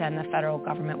higher than the federal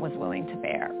government was willing to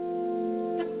bear.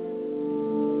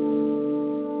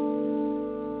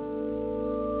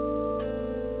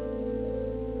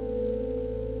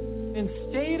 In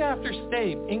state after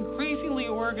state, increasingly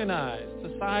organized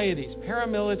societies,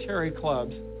 paramilitary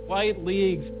clubs, white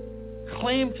leagues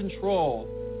claim control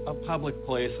of public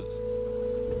places.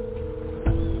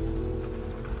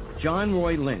 John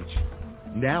Roy Lynch,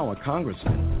 now a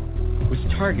congressman, was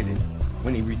targeted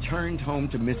when he returned home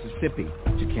to Mississippi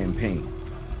to campaign.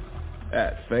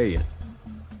 At Fayette,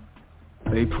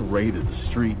 they paraded the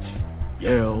streets,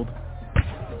 yelled,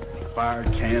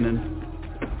 fired cannon.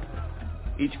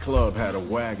 Each club had a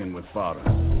wagon with fodder.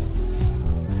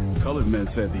 Colored men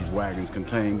said these wagons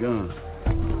contained guns.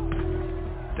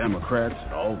 Democrats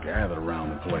had all gathered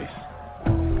around the place.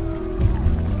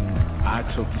 I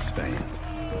took a stand.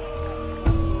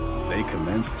 They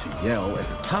commenced to yell at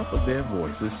the top of their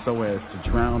voices so as to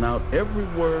drown out every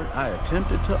word I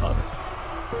attempted to utter.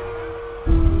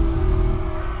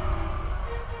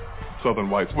 Southern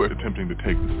whites were attempting to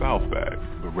take the South back,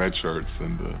 the red shirts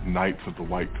and the Knights of the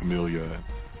White Camellia.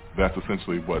 That's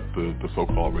essentially what the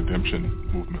so-called redemption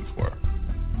movements were.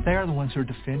 They are the ones who are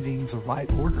defending the right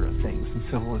order of things in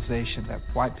civilization, that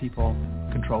white people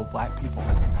control black people,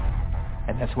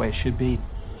 and that's the way it should be.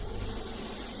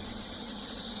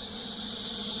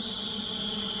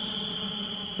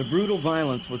 The brutal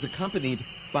violence was accompanied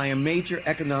by a major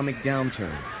economic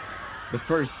downturn, the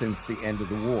first since the end of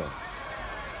the war.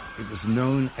 It was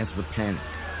known as the Panic.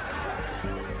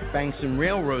 Banks and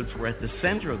railroads were at the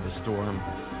center of the storm,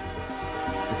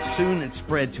 but soon it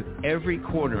spread to every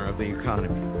corner of the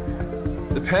economy.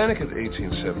 The Panic of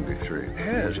 1873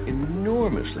 has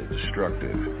enormously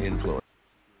destructive influence.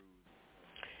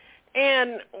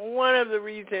 And one of the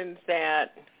reasons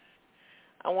that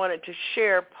I wanted to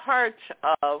share parts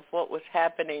of what was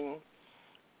happening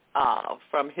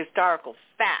from historical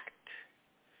fact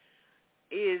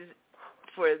is,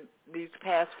 for these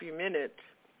past few minutes,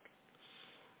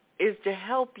 is to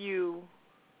help you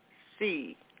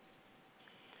see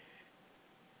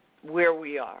where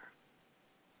we are.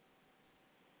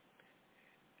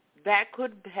 That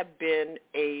could have been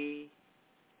a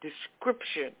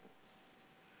description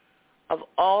of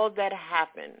all that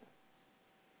happened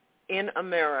in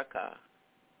America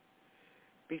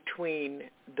between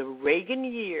the Reagan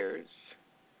years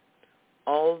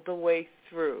all the way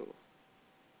through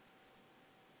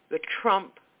the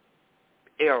Trump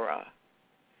era,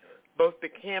 both the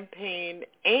campaign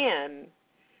and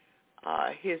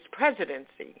his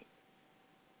presidency.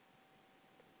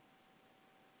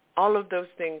 All of those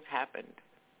things happened.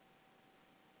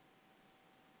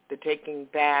 The taking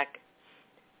back,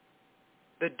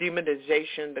 the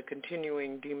demonization, the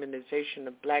continuing demonization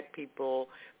of black people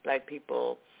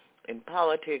in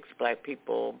politics, black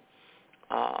people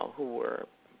who were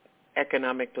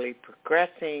economically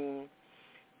progressing.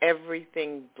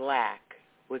 Everything black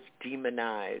was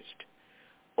demonized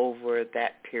over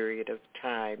that period of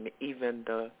time, even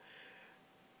the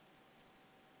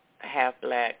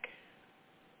half-black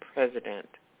President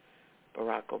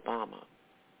Barack Obama.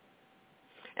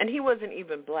 And he wasn't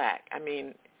even black. I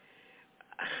mean,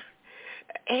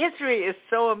 history is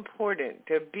so important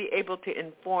to be able to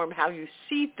inform how you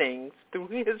see things through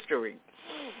history.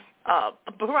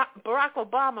 Barack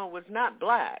Obama was not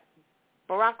black.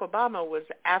 Barack Obama was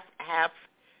half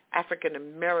African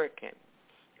American.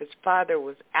 His father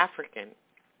was African,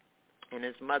 and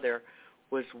his mother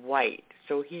was white.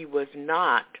 So he was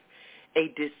not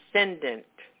a descendant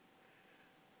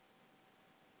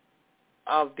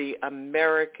of the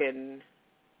American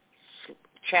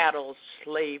chattel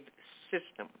slave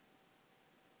system.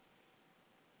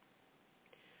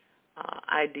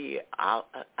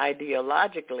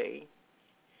 Ideologically,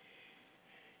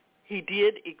 he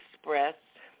did express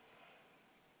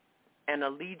an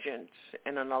allegiance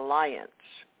and an alliance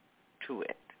to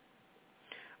it.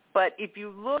 But if you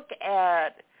look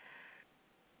at,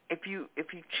 if you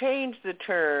change the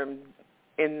term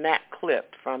in that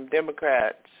clip from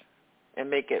Democrats and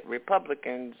make it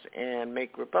Republicans and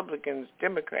make Republicans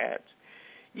Democrats,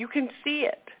 you can see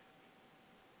it.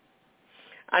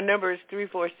 Our number is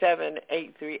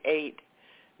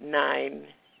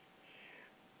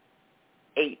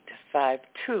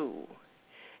 347-838-9852.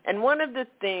 And one of the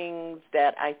things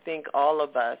that I think all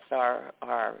of us are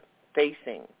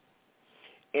facing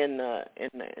in the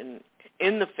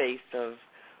face of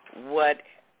what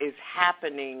is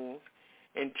happening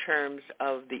in terms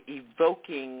of the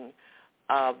evoking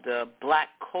of the black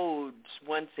codes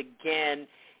once again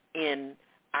in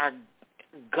our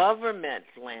government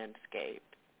landscape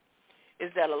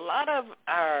is that a lot of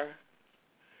our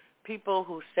people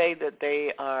who say that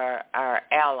they are our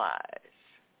allies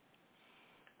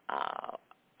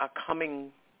are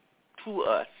coming to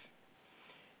us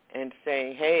and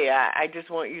saying, hey, I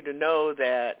just want you to know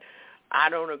that I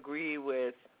don't agree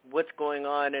with what's going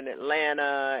on in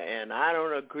Atlanta, and I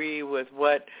don't agree with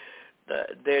what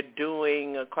they're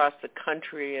doing across the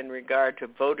country in regard to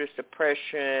voter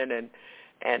suppression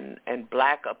and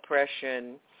black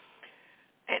oppression.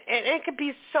 And it can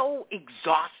be so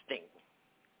exhausting.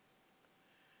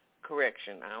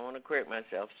 Correction, I want to correct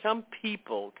myself. Some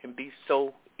people can be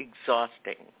so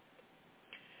exhausting.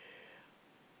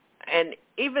 And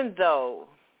even though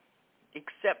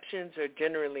exceptions are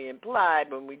generally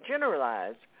implied, when we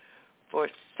generalize, for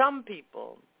some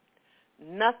people,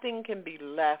 nothing can be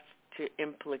left to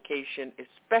implication,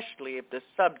 especially if the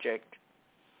subject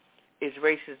is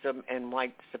racism and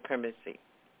white supremacy.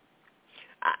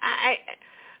 I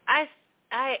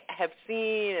have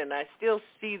seen, and I still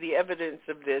see the evidence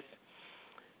of this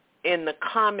in the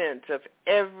comments of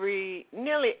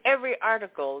nearly every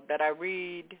article that I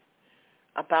read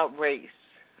about race.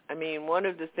 I mean, one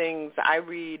of the things I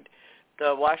read,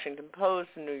 the Washington Post,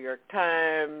 the New York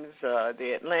Times,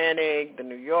 the Atlantic, the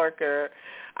New Yorker,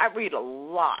 I read a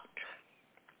lot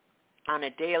on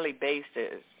a daily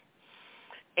basis.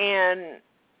 And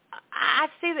I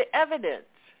see the evidence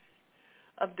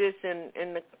of this,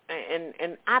 and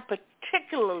I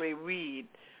particularly read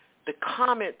the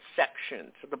comment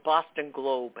sections of the Boston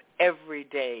Globe every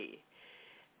day.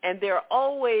 And there are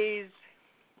always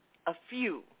a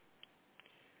few,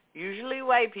 usually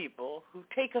white people, who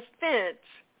take offense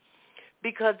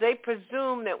because they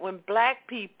presume that when black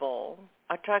people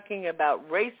are talking about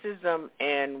racism,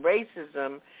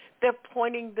 they're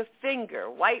pointing the finger.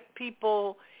 White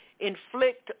people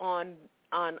inflict on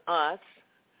us,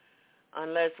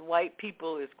 unless white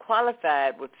people is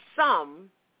qualified with some,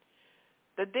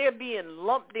 that they're being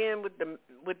lumped in with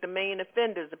the main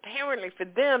offenders. Apparently for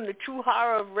them, the true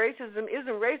horror of racism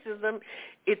isn't racism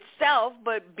itself,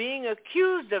 but being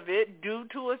accused of it due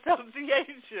to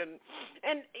association.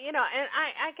 And, you know, and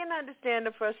I can understand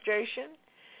the frustration,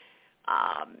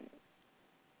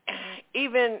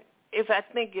 even if I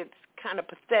think it's kind of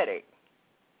pathetic.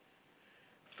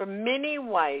 For many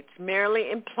whites,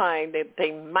 merely implying that they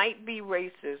might be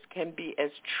racist can be as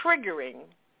triggering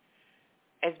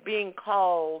as being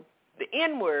called the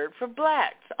N-word for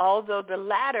blacks, although the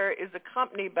latter is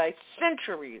accompanied by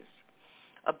centuries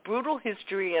of brutal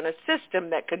history and a system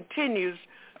that continues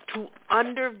to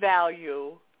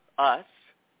undervalue us.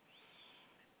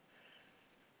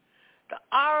 The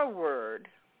R-word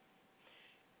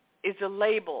is a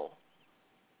label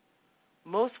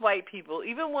most white people,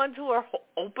 even ones who are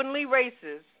openly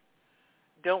racist,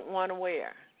 don't want to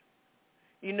wear.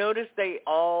 You notice they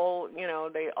all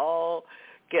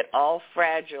get all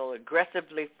fragile,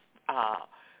 aggressively, I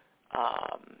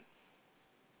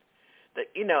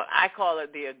call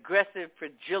it the aggressive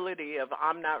fragility of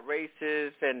I'm not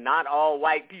racist and not all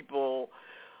white people.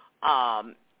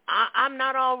 I'm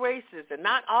not all racist, and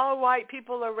not all white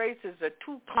people are racist are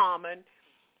too common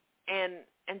and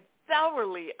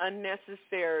thoroughly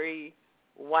unnecessary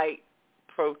white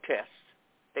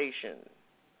protestation.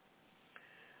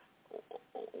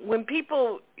 When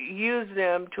people use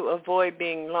them to avoid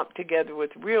being lumped together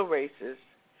with real racists,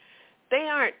 they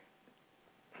aren't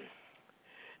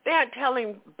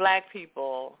telling black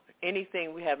people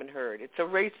anything we haven't heard. It's a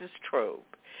racist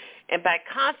trope. And by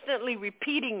constantly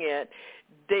repeating it,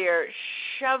 they're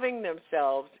shoving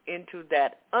themselves into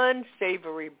that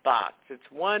unsavory box.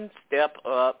 It's one step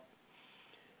up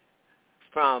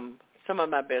from some of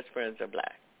my best friends are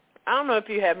black. I don't know if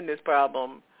you're having this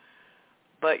problem,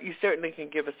 but you certainly can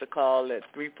give us a call at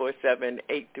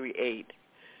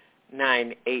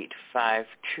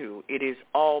 347-838-9852. It is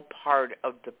all part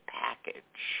of the package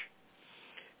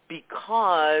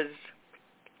because,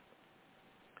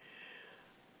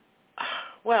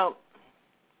 well,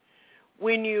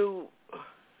 when you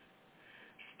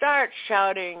start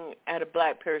shouting at a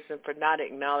black person for not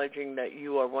acknowledging that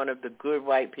you are one of the good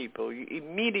white people, you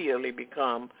immediately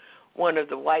become one of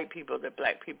the white people that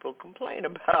black people complain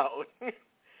about.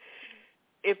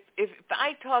 If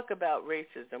I talk about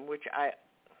racism, which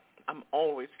I'm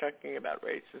always talking about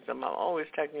racism, I'm always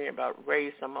talking about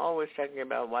race, I'm always talking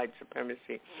about white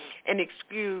supremacy, and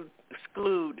exclude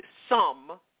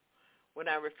some when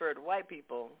I refer to white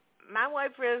people, my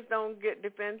white friends don't get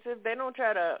defensive. They don't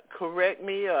try to correct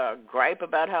me or gripe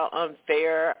about how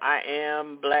unfair I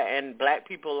am and black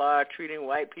people are treating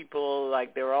white people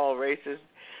like they're all racist.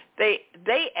 They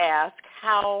ask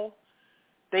how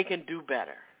they can do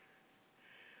better,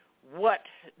 what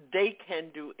they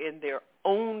can do in their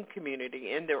own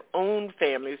community, in their own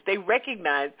families. They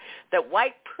recognize that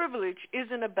white privilege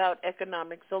isn't about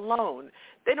economics alone.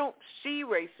 They don't see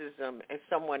racism as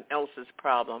someone else's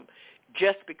problem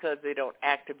just because they don't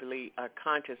actively or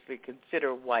consciously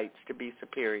consider whites to be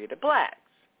superior to blacks.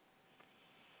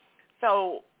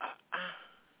 So,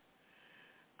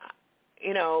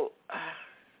 and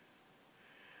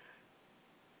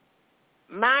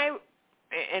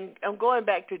I'm going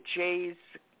back to Jay's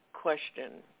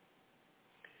question.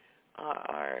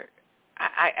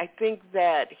 I think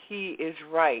that he is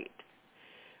right,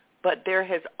 but there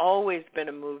has always been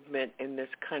a movement in this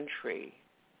country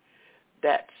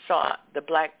that sought, the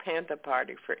Black Panther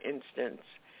Party, for instance,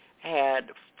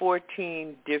 had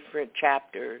 14 different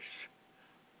chapters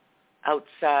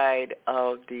outside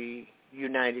of the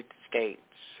United States.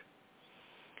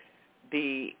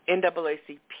 The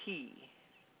NAACP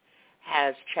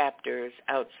has chapters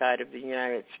outside of the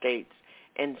United States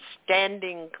and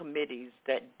standing committees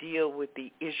that deal with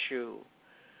the issue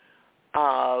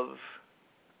of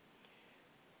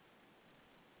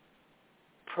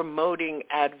promoting,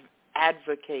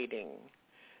 advocating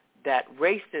that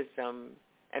racism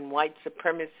and white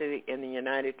supremacy in the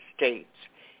United States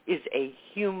is a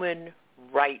human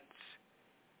rights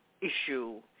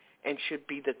issue and should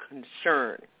be the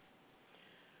concern.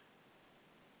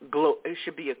 It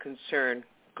should be a concern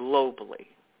globally.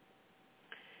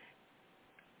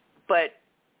 But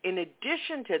in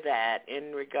addition to that,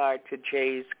 in regard to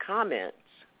Jay's comments,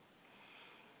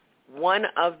 one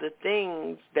of the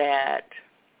things that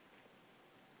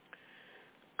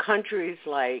countries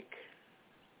like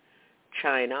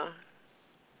China,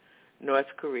 North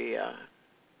Korea,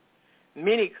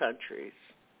 many countries,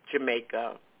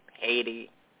 Jamaica, Haiti,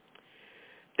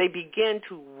 they begin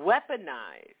to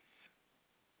weaponize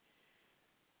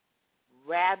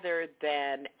rather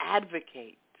than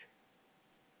advocate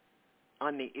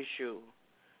on the issue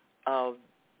of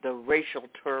the racial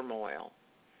turmoil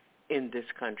in this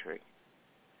country.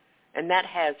 And that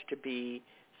has to be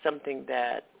something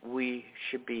that we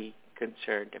should be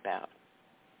concerned about.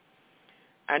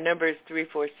 Our number is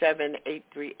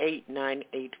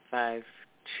 347-838-9852.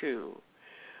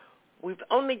 We've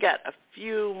only got a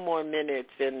few more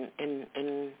minutes, and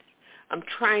I'm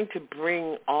trying to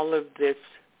bring all of this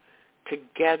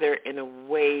together in a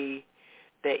way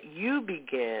that you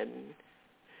begin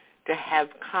to have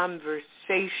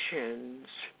conversations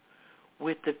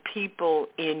with the people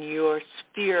in your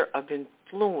sphere of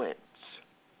influence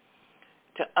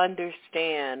to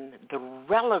understand the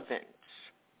relevance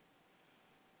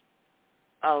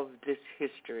of this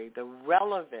history, the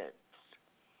relevance.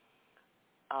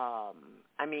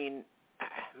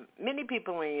 Many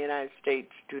people in the United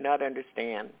States do not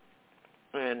understand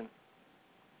and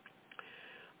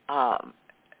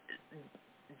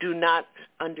do not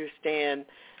understand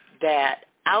that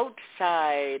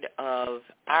outside of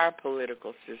our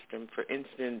political system, for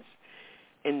instance,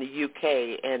 in the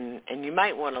UK, and you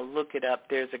might want to look it up.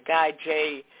 There's a guy,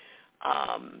 Jay,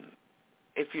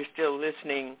 if you're still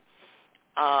listening,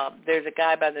 there's a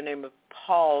guy by the name of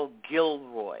Paul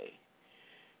Gilroy.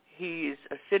 He's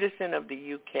a citizen of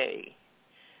the UK,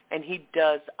 and he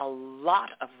does a lot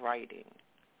of writing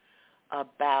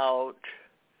about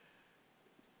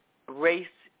race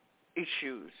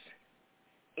issues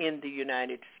in the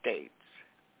United States.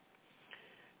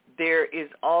 There is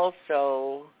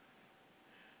also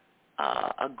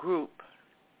a group,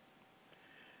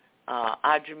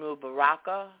 Ajamu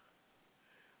Baraka,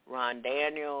 Ron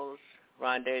Daniels'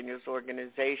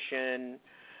 organization,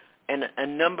 and a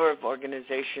number of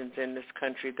organizations in this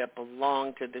country that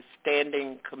belong to the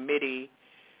standing committee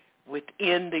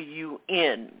within the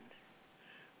UN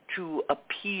to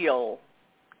appeal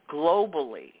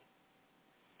globally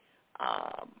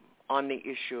on the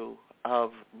issue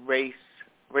of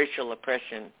racial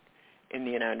oppression in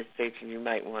the United States, and you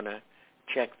might want to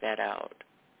check that out.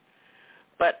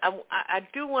 But I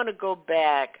do want to go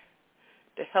back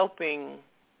to helping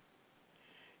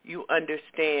you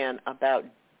understand about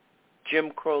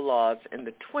Jim Crow laws in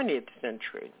the 20th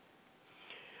century.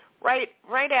 Right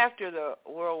after the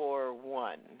World War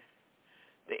I,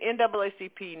 the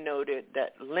NAACP noted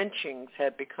that lynchings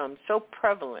had become so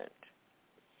prevalent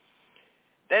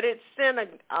that it sent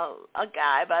a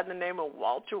guy by the name of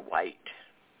Walter White,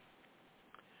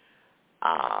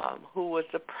 who was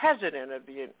the president of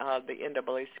the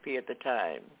NAACP at the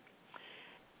time.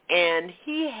 And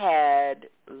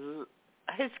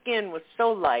his skin was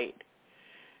so light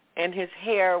and his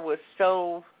hair was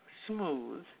so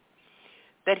smooth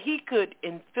that he could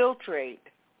infiltrate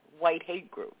white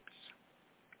hate groups.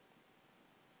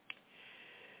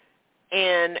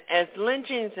 And as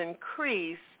lynchings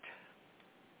increased,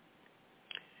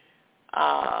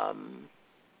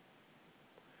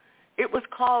 it was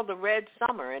called the Red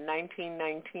Summer in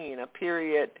 1919, a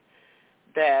period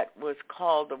that was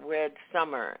called the Red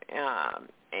Summer.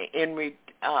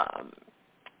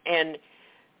 And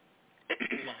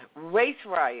race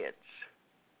riots.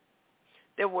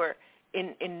 There were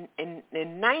in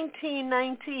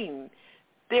 1919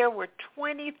 there were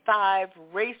 25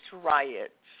 race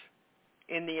riots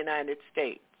in the United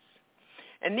States.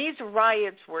 And these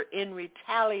riots were in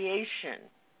retaliation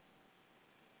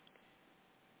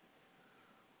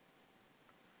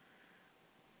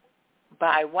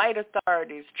by white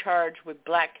authorities charged with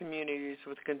black communities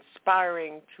with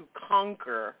conspiring to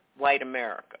conquer white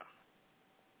America.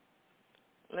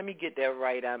 Let me get that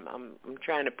right. I'm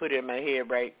trying to put it in my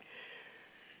head right.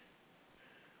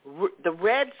 The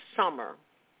Red Summer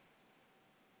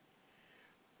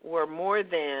were more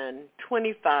than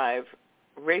 25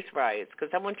 race riots, because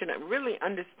I want you to really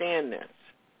understand this.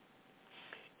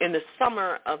 In the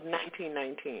summer of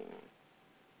 1919,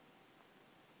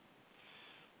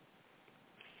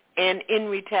 and in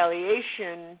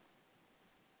retaliation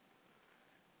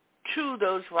to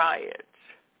those riots,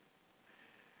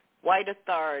 white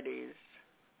authorities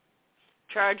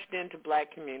charged into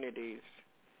black communities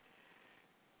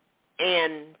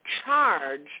and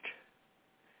charged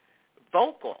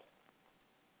vocal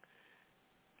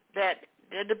that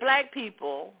the black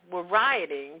people were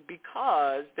rioting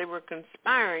because they were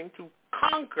conspiring to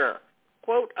conquer,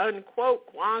 quote unquote,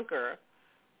 conquer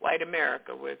white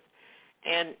America with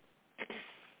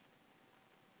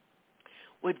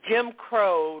Jim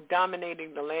Crow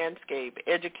dominating the landscape,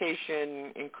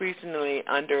 education increasingly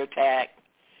under attack,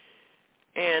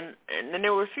 and then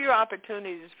there were few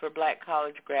opportunities for black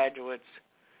college graduates.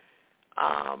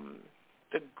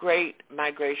 The Great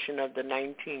Migration of the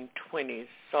 1920s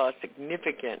saw a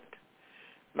significant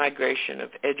migration of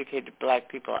educated black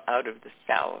people out of the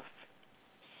South.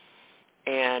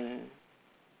 And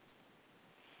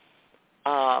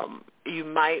you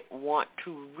might want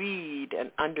to read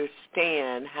and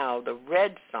understand how the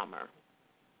Red Summer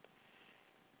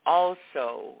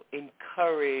also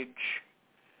encouraged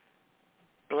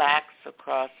blacks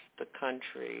across the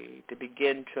country to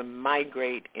begin to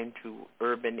migrate into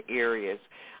urban areas.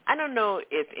 I don't know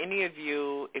if any of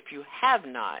you, if you have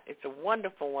not, it's a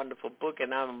wonderful, wonderful book,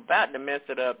 and I'm about to mess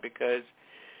it up because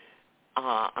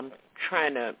I'm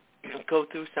trying to go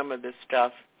through some of this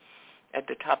stuff at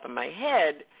the top of my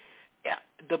head. Yeah,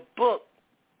 the book,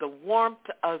 The Warmth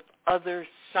of Other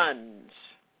Suns,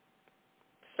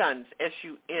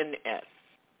 S-U-N-S,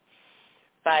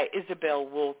 by Isabel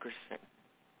Wilkerson.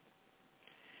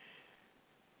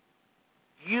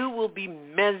 You will be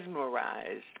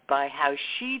mesmerized by how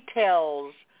she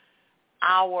tells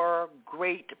our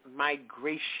great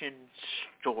migration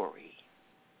story.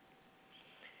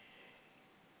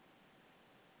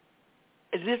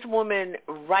 This woman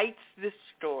writes this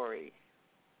story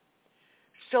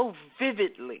so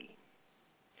vividly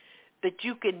that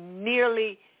you can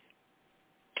nearly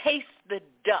taste the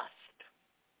dust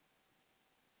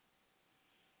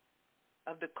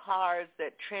of the cars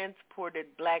that transported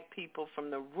black people from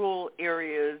the rural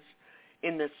areas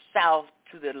in the South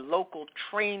to the local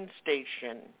train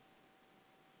station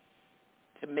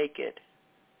to make it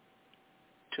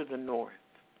to the North.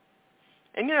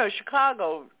 And, you know,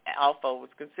 Chicago, Alpha, was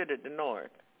considered the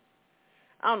North.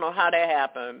 I don't know how that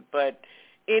happened, but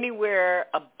anywhere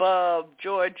above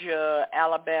Georgia,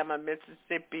 Alabama,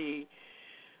 Mississippi,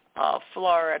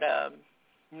 Florida,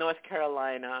 North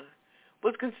Carolina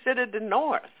was considered the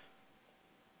North.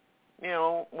 You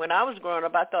know, when I was growing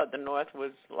up, I thought the North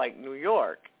was like New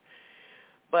York.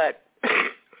 But,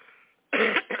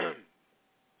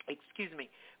 excuse me,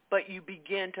 but you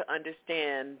begin to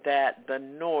understand that the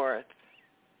North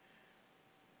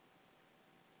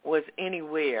was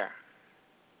anywhere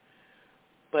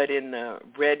but in the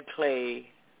red clay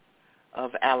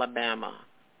of Alabama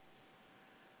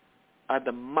or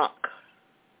the muck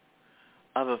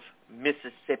of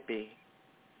Mississippi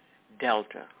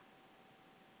Delta.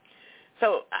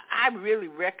 So I really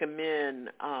recommend,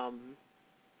 Alpha,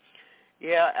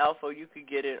 you could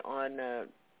get it on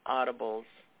Audibles.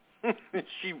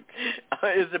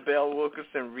 Isabel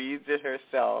Wilkerson reads it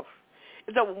herself.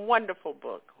 It's a wonderful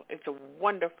book. It's a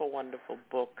wonderful, wonderful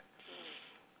book.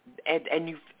 And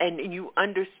you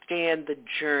understand the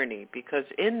journey, because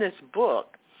in this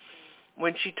book,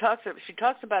 when she talks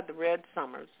about the Red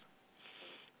Summers,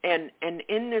 and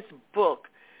in this book,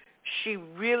 she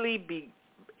really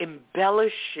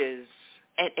embellishes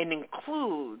and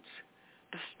includes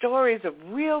the stories of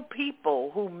real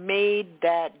people who made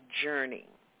that journey,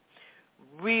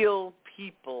 real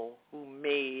people who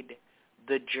made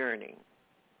the journey.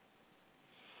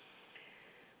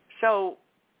 So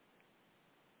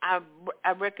I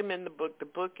recommend the book. The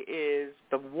book is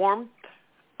The Warmth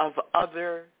of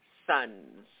Other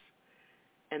Suns,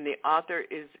 and the author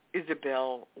is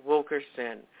Isabel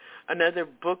Wilkerson. Another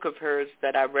book of hers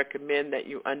that I recommend that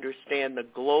you understand the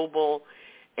global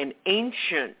and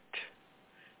ancient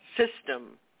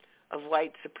system of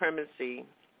white supremacy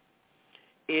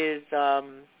is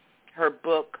her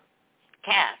book,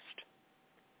 Caste,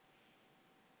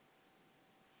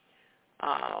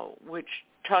 which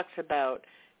talks about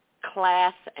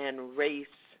class and race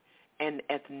and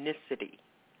ethnicity.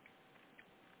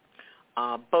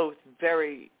 Both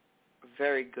very,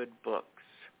 very good books.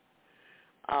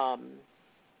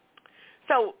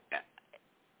 So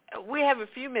we have a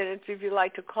few minutes if you'd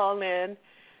like to call in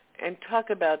and talk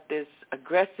about this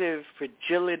aggressive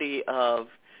fragility of,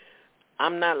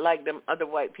 I'm not like them other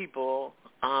white people.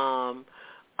 I'm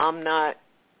not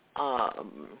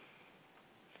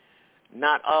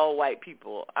all white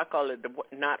people. I call it the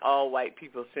not all white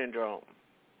people syndrome,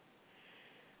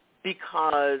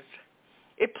 because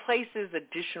it places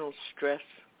additional stress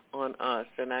on us,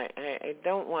 and I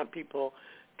don't want people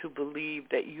to believe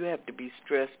that you have to be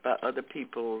stressed by other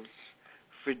people's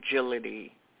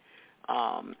fragility.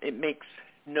 It makes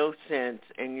no sense,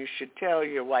 and you should tell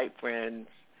your white friends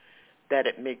that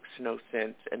it makes no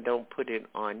sense and don't put it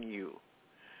on you.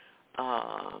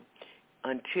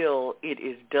 Until it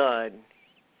is done,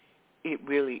 it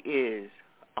really is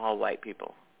all white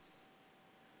people.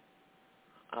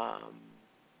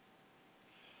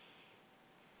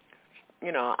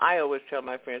 I always tell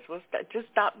my friends, well, just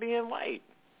stop being white.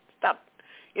 Stop.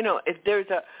 If there's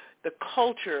the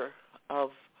culture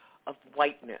of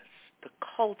whiteness, the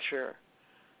culture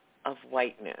of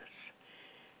whiteness.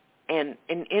 And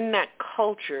in that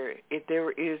culture,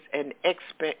 there is an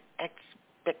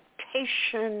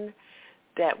expectation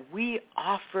that we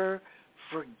offer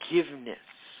forgiveness.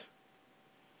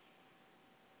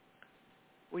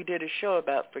 We did a show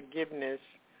about forgiveness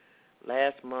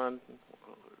last month,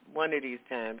 one of these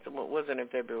times. It wasn't in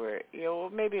February.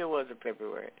 Maybe it was in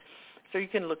February. So you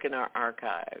can look in our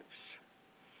archives.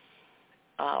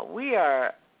 We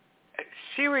are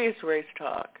serious race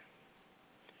talk.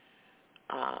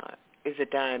 Is a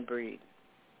dying breed.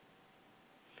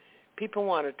 People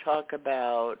want to talk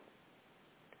about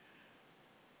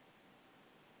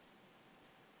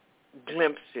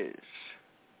glimpses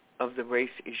of the race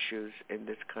issues in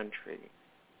this country.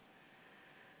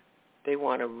 They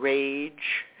want to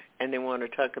rage, and they want to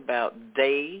talk about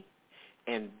they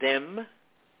and them.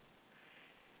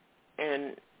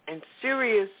 And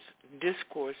serious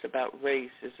discourse about race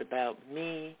is about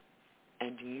me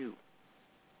and you.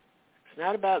 It's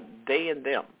not about they and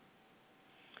them.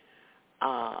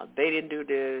 They didn't do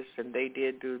this, and they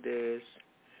did do this,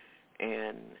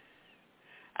 and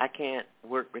I can't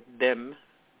work with them.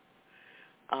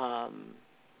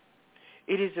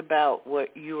 It is about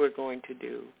what you are going to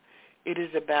do. It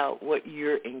is about what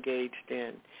you're engaged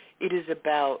in. It is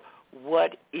about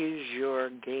what is your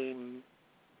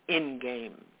end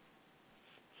game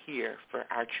here for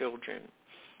our children,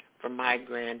 for my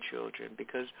grandchildren.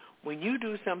 Because when you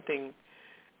do something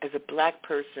as a black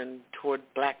person toward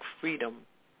black freedom,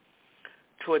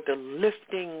 toward the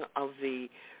lifting of the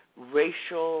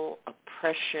racial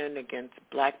oppression against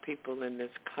black people in this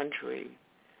country,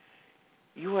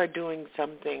 you are doing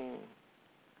something.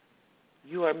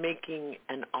 You are making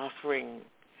an offering.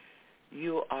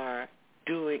 You are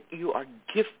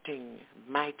gifting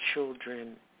my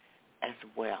children as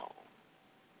well.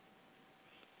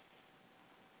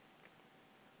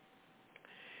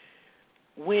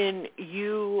 When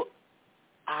you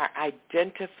are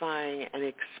identifying and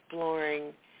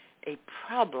exploring a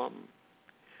problem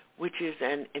which is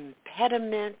an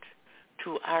impediment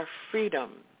to our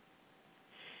freedom,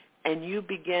 and you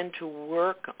begin to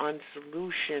work on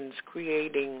solutions,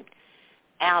 creating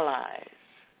allies.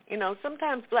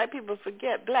 Sometimes black people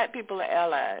forget black people are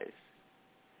allies.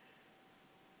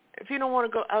 If you don't want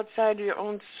to go outside your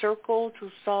own circle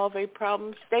to solve a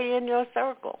problem, stay in your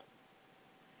circle.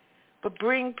 But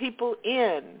bring people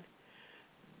in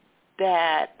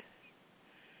that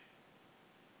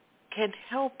can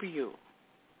help you.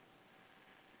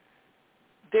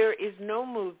 There is no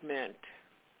movement.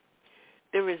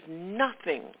 There is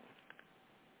nothing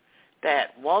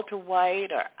that Walter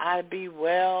White or Ida B.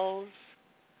 Wells,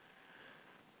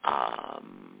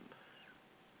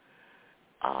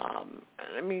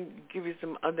 let me give you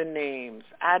some other names.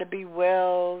 Ida B.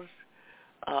 Wells,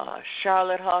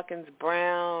 Charlotte Hawkins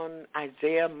Brown,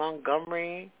 Isaiah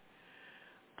Montgomery.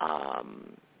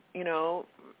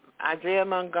 Isaiah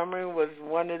Montgomery was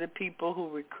one of the people who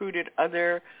recruited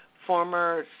other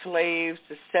former slaves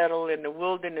to settle in the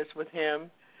wilderness with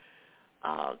him,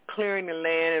 clearing the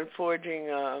land and forging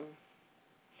a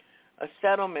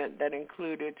settlement that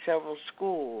included several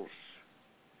schools.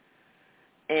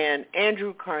 And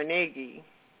Andrew Carnegie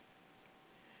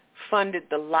funded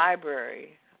the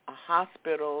library, a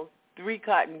hospital, 3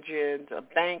 cotton gins, a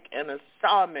bank, and a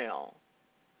sawmill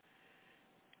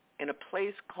in a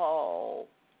place called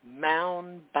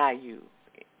Mound Bayou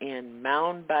in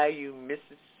Mound Bayou,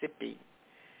 Mississippi.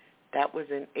 That was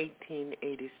in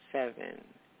 1887.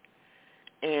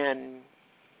 And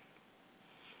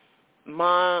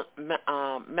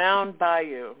Mound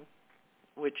Bayou,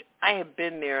 which I have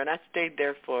been there, and I stayed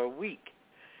there for a week,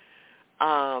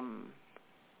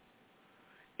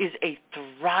 is a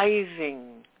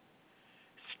thriving,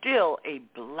 still a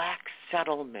black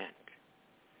settlement.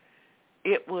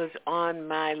 It was on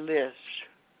my list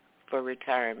for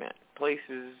retirement,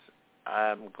 places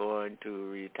I'm going to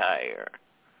retire.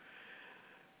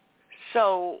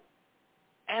 So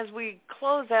as we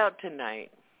close out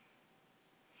tonight,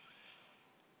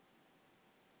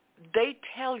 they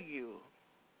tell you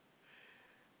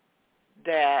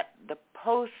that the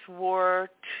post-War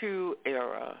II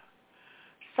era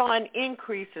saw an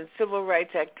increase in civil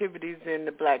rights activities in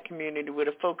the black community with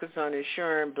a focus on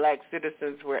ensuring black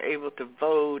citizens were able to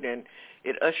vote, and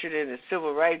it ushered in the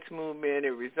civil rights movement.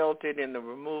 It resulted in the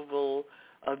removal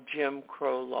of Jim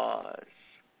Crow laws.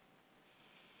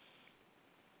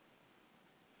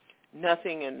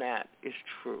 Nothing in that is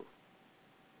true.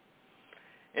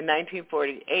 In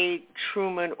 1948,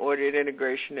 Truman ordered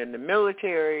integration in the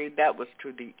military. That was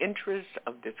to the interests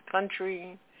of this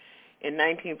country. In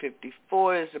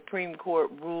 1954, the Supreme Court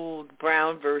ruled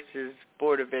Brown versus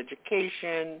Board of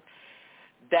Education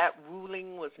that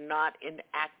ruling was not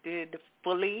enacted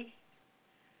fully,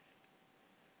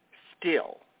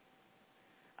 still,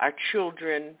 our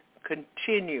children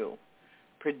continue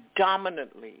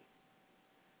predominantly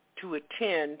to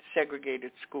attend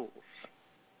segregated schools.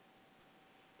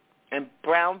 And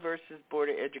Brown versus Board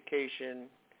of Education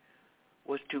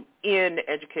was to end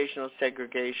educational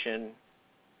segregation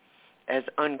as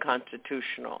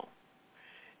unconstitutional.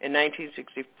 In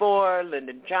 1964,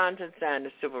 Lyndon Johnson signed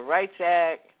the Civil Rights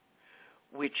Act,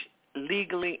 which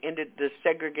legally ended the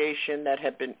segregation that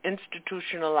had been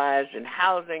institutionalized in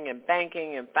housing and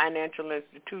banking and financial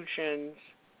institutions,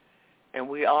 and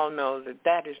we all know that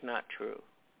that is not true.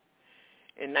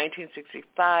 In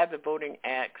 1965, the Voting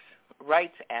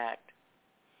Rights Act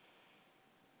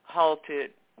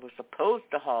was supposed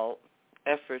to halt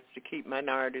efforts to keep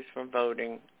minorities from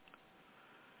voting.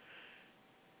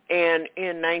 And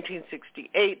in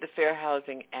 1968, the Fair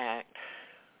Housing Act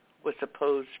was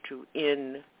supposed to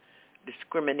end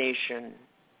discrimination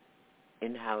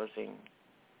in housing,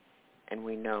 and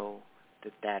we know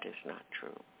that that is not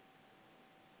true.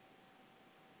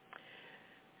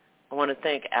 I want to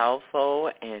thank Alpho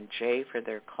and Jay for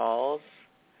their calls,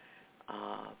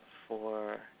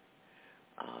 for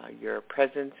your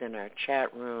presence in our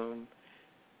chat room.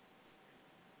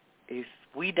 If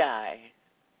we die,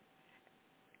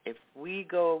 if we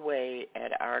go away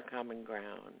at Our Common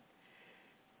Ground,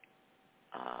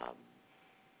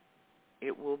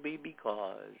 it will be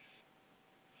because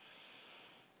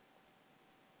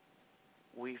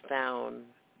we found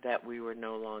that we were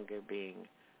no longer being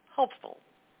helpful,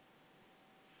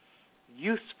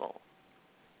 useful.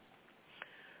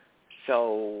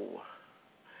 So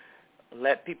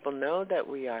let people know that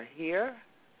we are here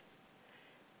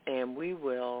and we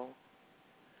will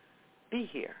be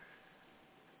here.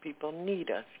 People need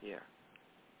us here.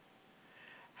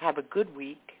 Have a good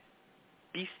week.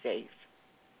 Be safe.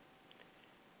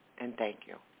 And thank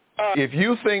you. If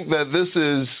you think that this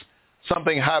is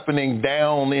something happening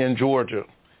down in Georgia,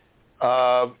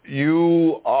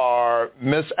 you are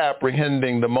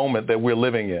misapprehending the moment that we're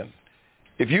living in.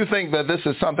 If you think that this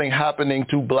is something happening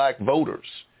to black voters,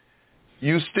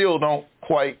 you still don't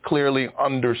quite clearly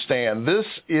understand. This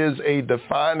is a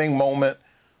defining moment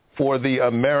for the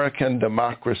American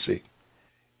democracy.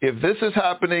 If this is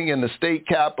happening in the state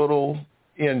capitol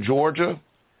in Georgia,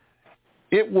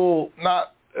 it will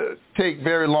not take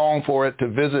very long for it to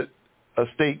visit a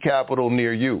state capitol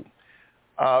near you.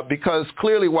 Because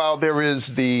clearly, while there is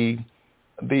the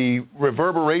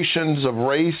reverberations of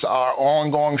race, our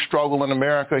ongoing struggle in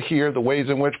America here, the ways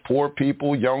in which poor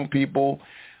people, young people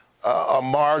are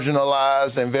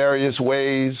marginalized in various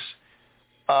ways,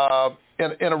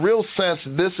 in a real sense,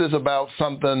 this is about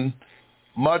something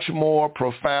much more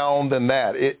profound than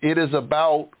that. It is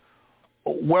about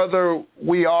whether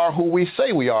we are who we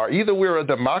say we are. Either we're a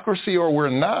democracy or we're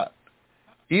not.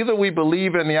 Either we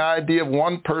believe in the idea of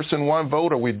one person, one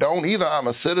vote, or we don't. Either I'm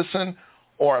a citizen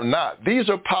or I'm not. These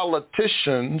are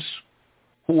politicians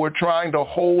who are trying to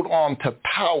hold on to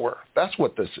power. That's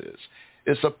what this is.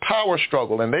 It's a power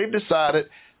struggle, and they've decided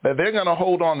that they're going to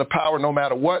hold on to power no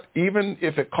matter what, even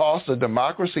if it costs the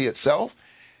democracy itself.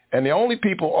 And the only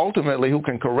people ultimately who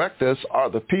can correct this are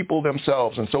the people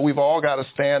themselves. And so we've all got to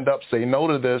stand up, say no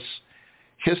to this.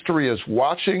 History is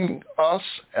watching us,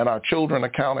 and our children are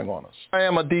counting on us. I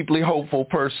am a deeply hopeful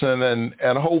person,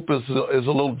 and hope is a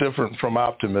little different from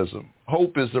optimism.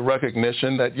 Hope is the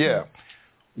recognition that,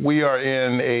 we are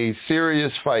in a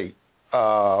serious fight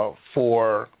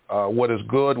for what is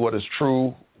good, what is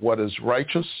true, what is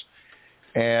righteous,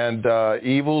 and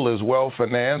evil is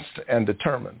well-financed and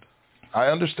determined. I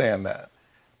understand that.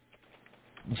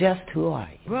 Just who are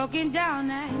you? Broken down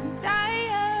and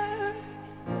tired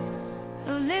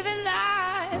of living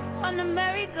life on the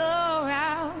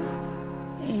merry-go-round,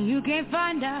 and you can't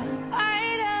find a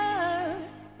fighter.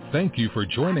 Thank you for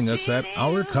joining us at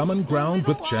Our Common Ground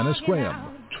with Janice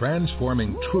Graham,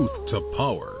 transforming truth to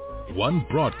power, one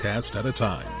broadcast at a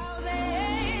time.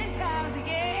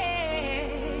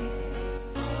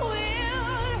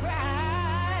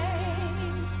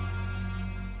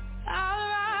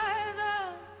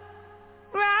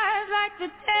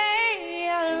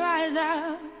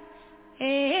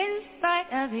 In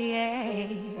spite of the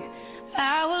age,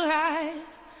 I will rise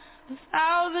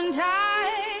 1,000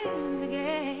 times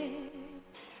again.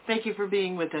 Thank you for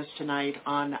being with us tonight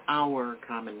on Our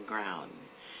Common Ground.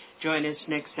 Join us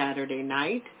next Saturday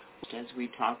night as we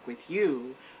talk with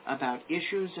you about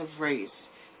issues of race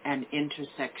and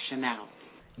intersectionality.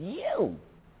 You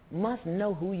must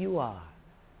know who you are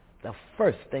the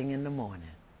first thing in the morning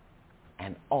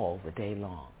and all the day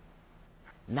long.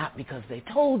 Not because they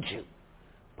told you,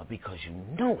 but because you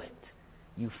know it,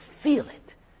 you feel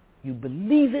it, you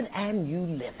believe it, and you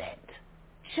live it.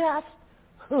 Just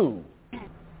who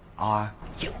are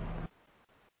you?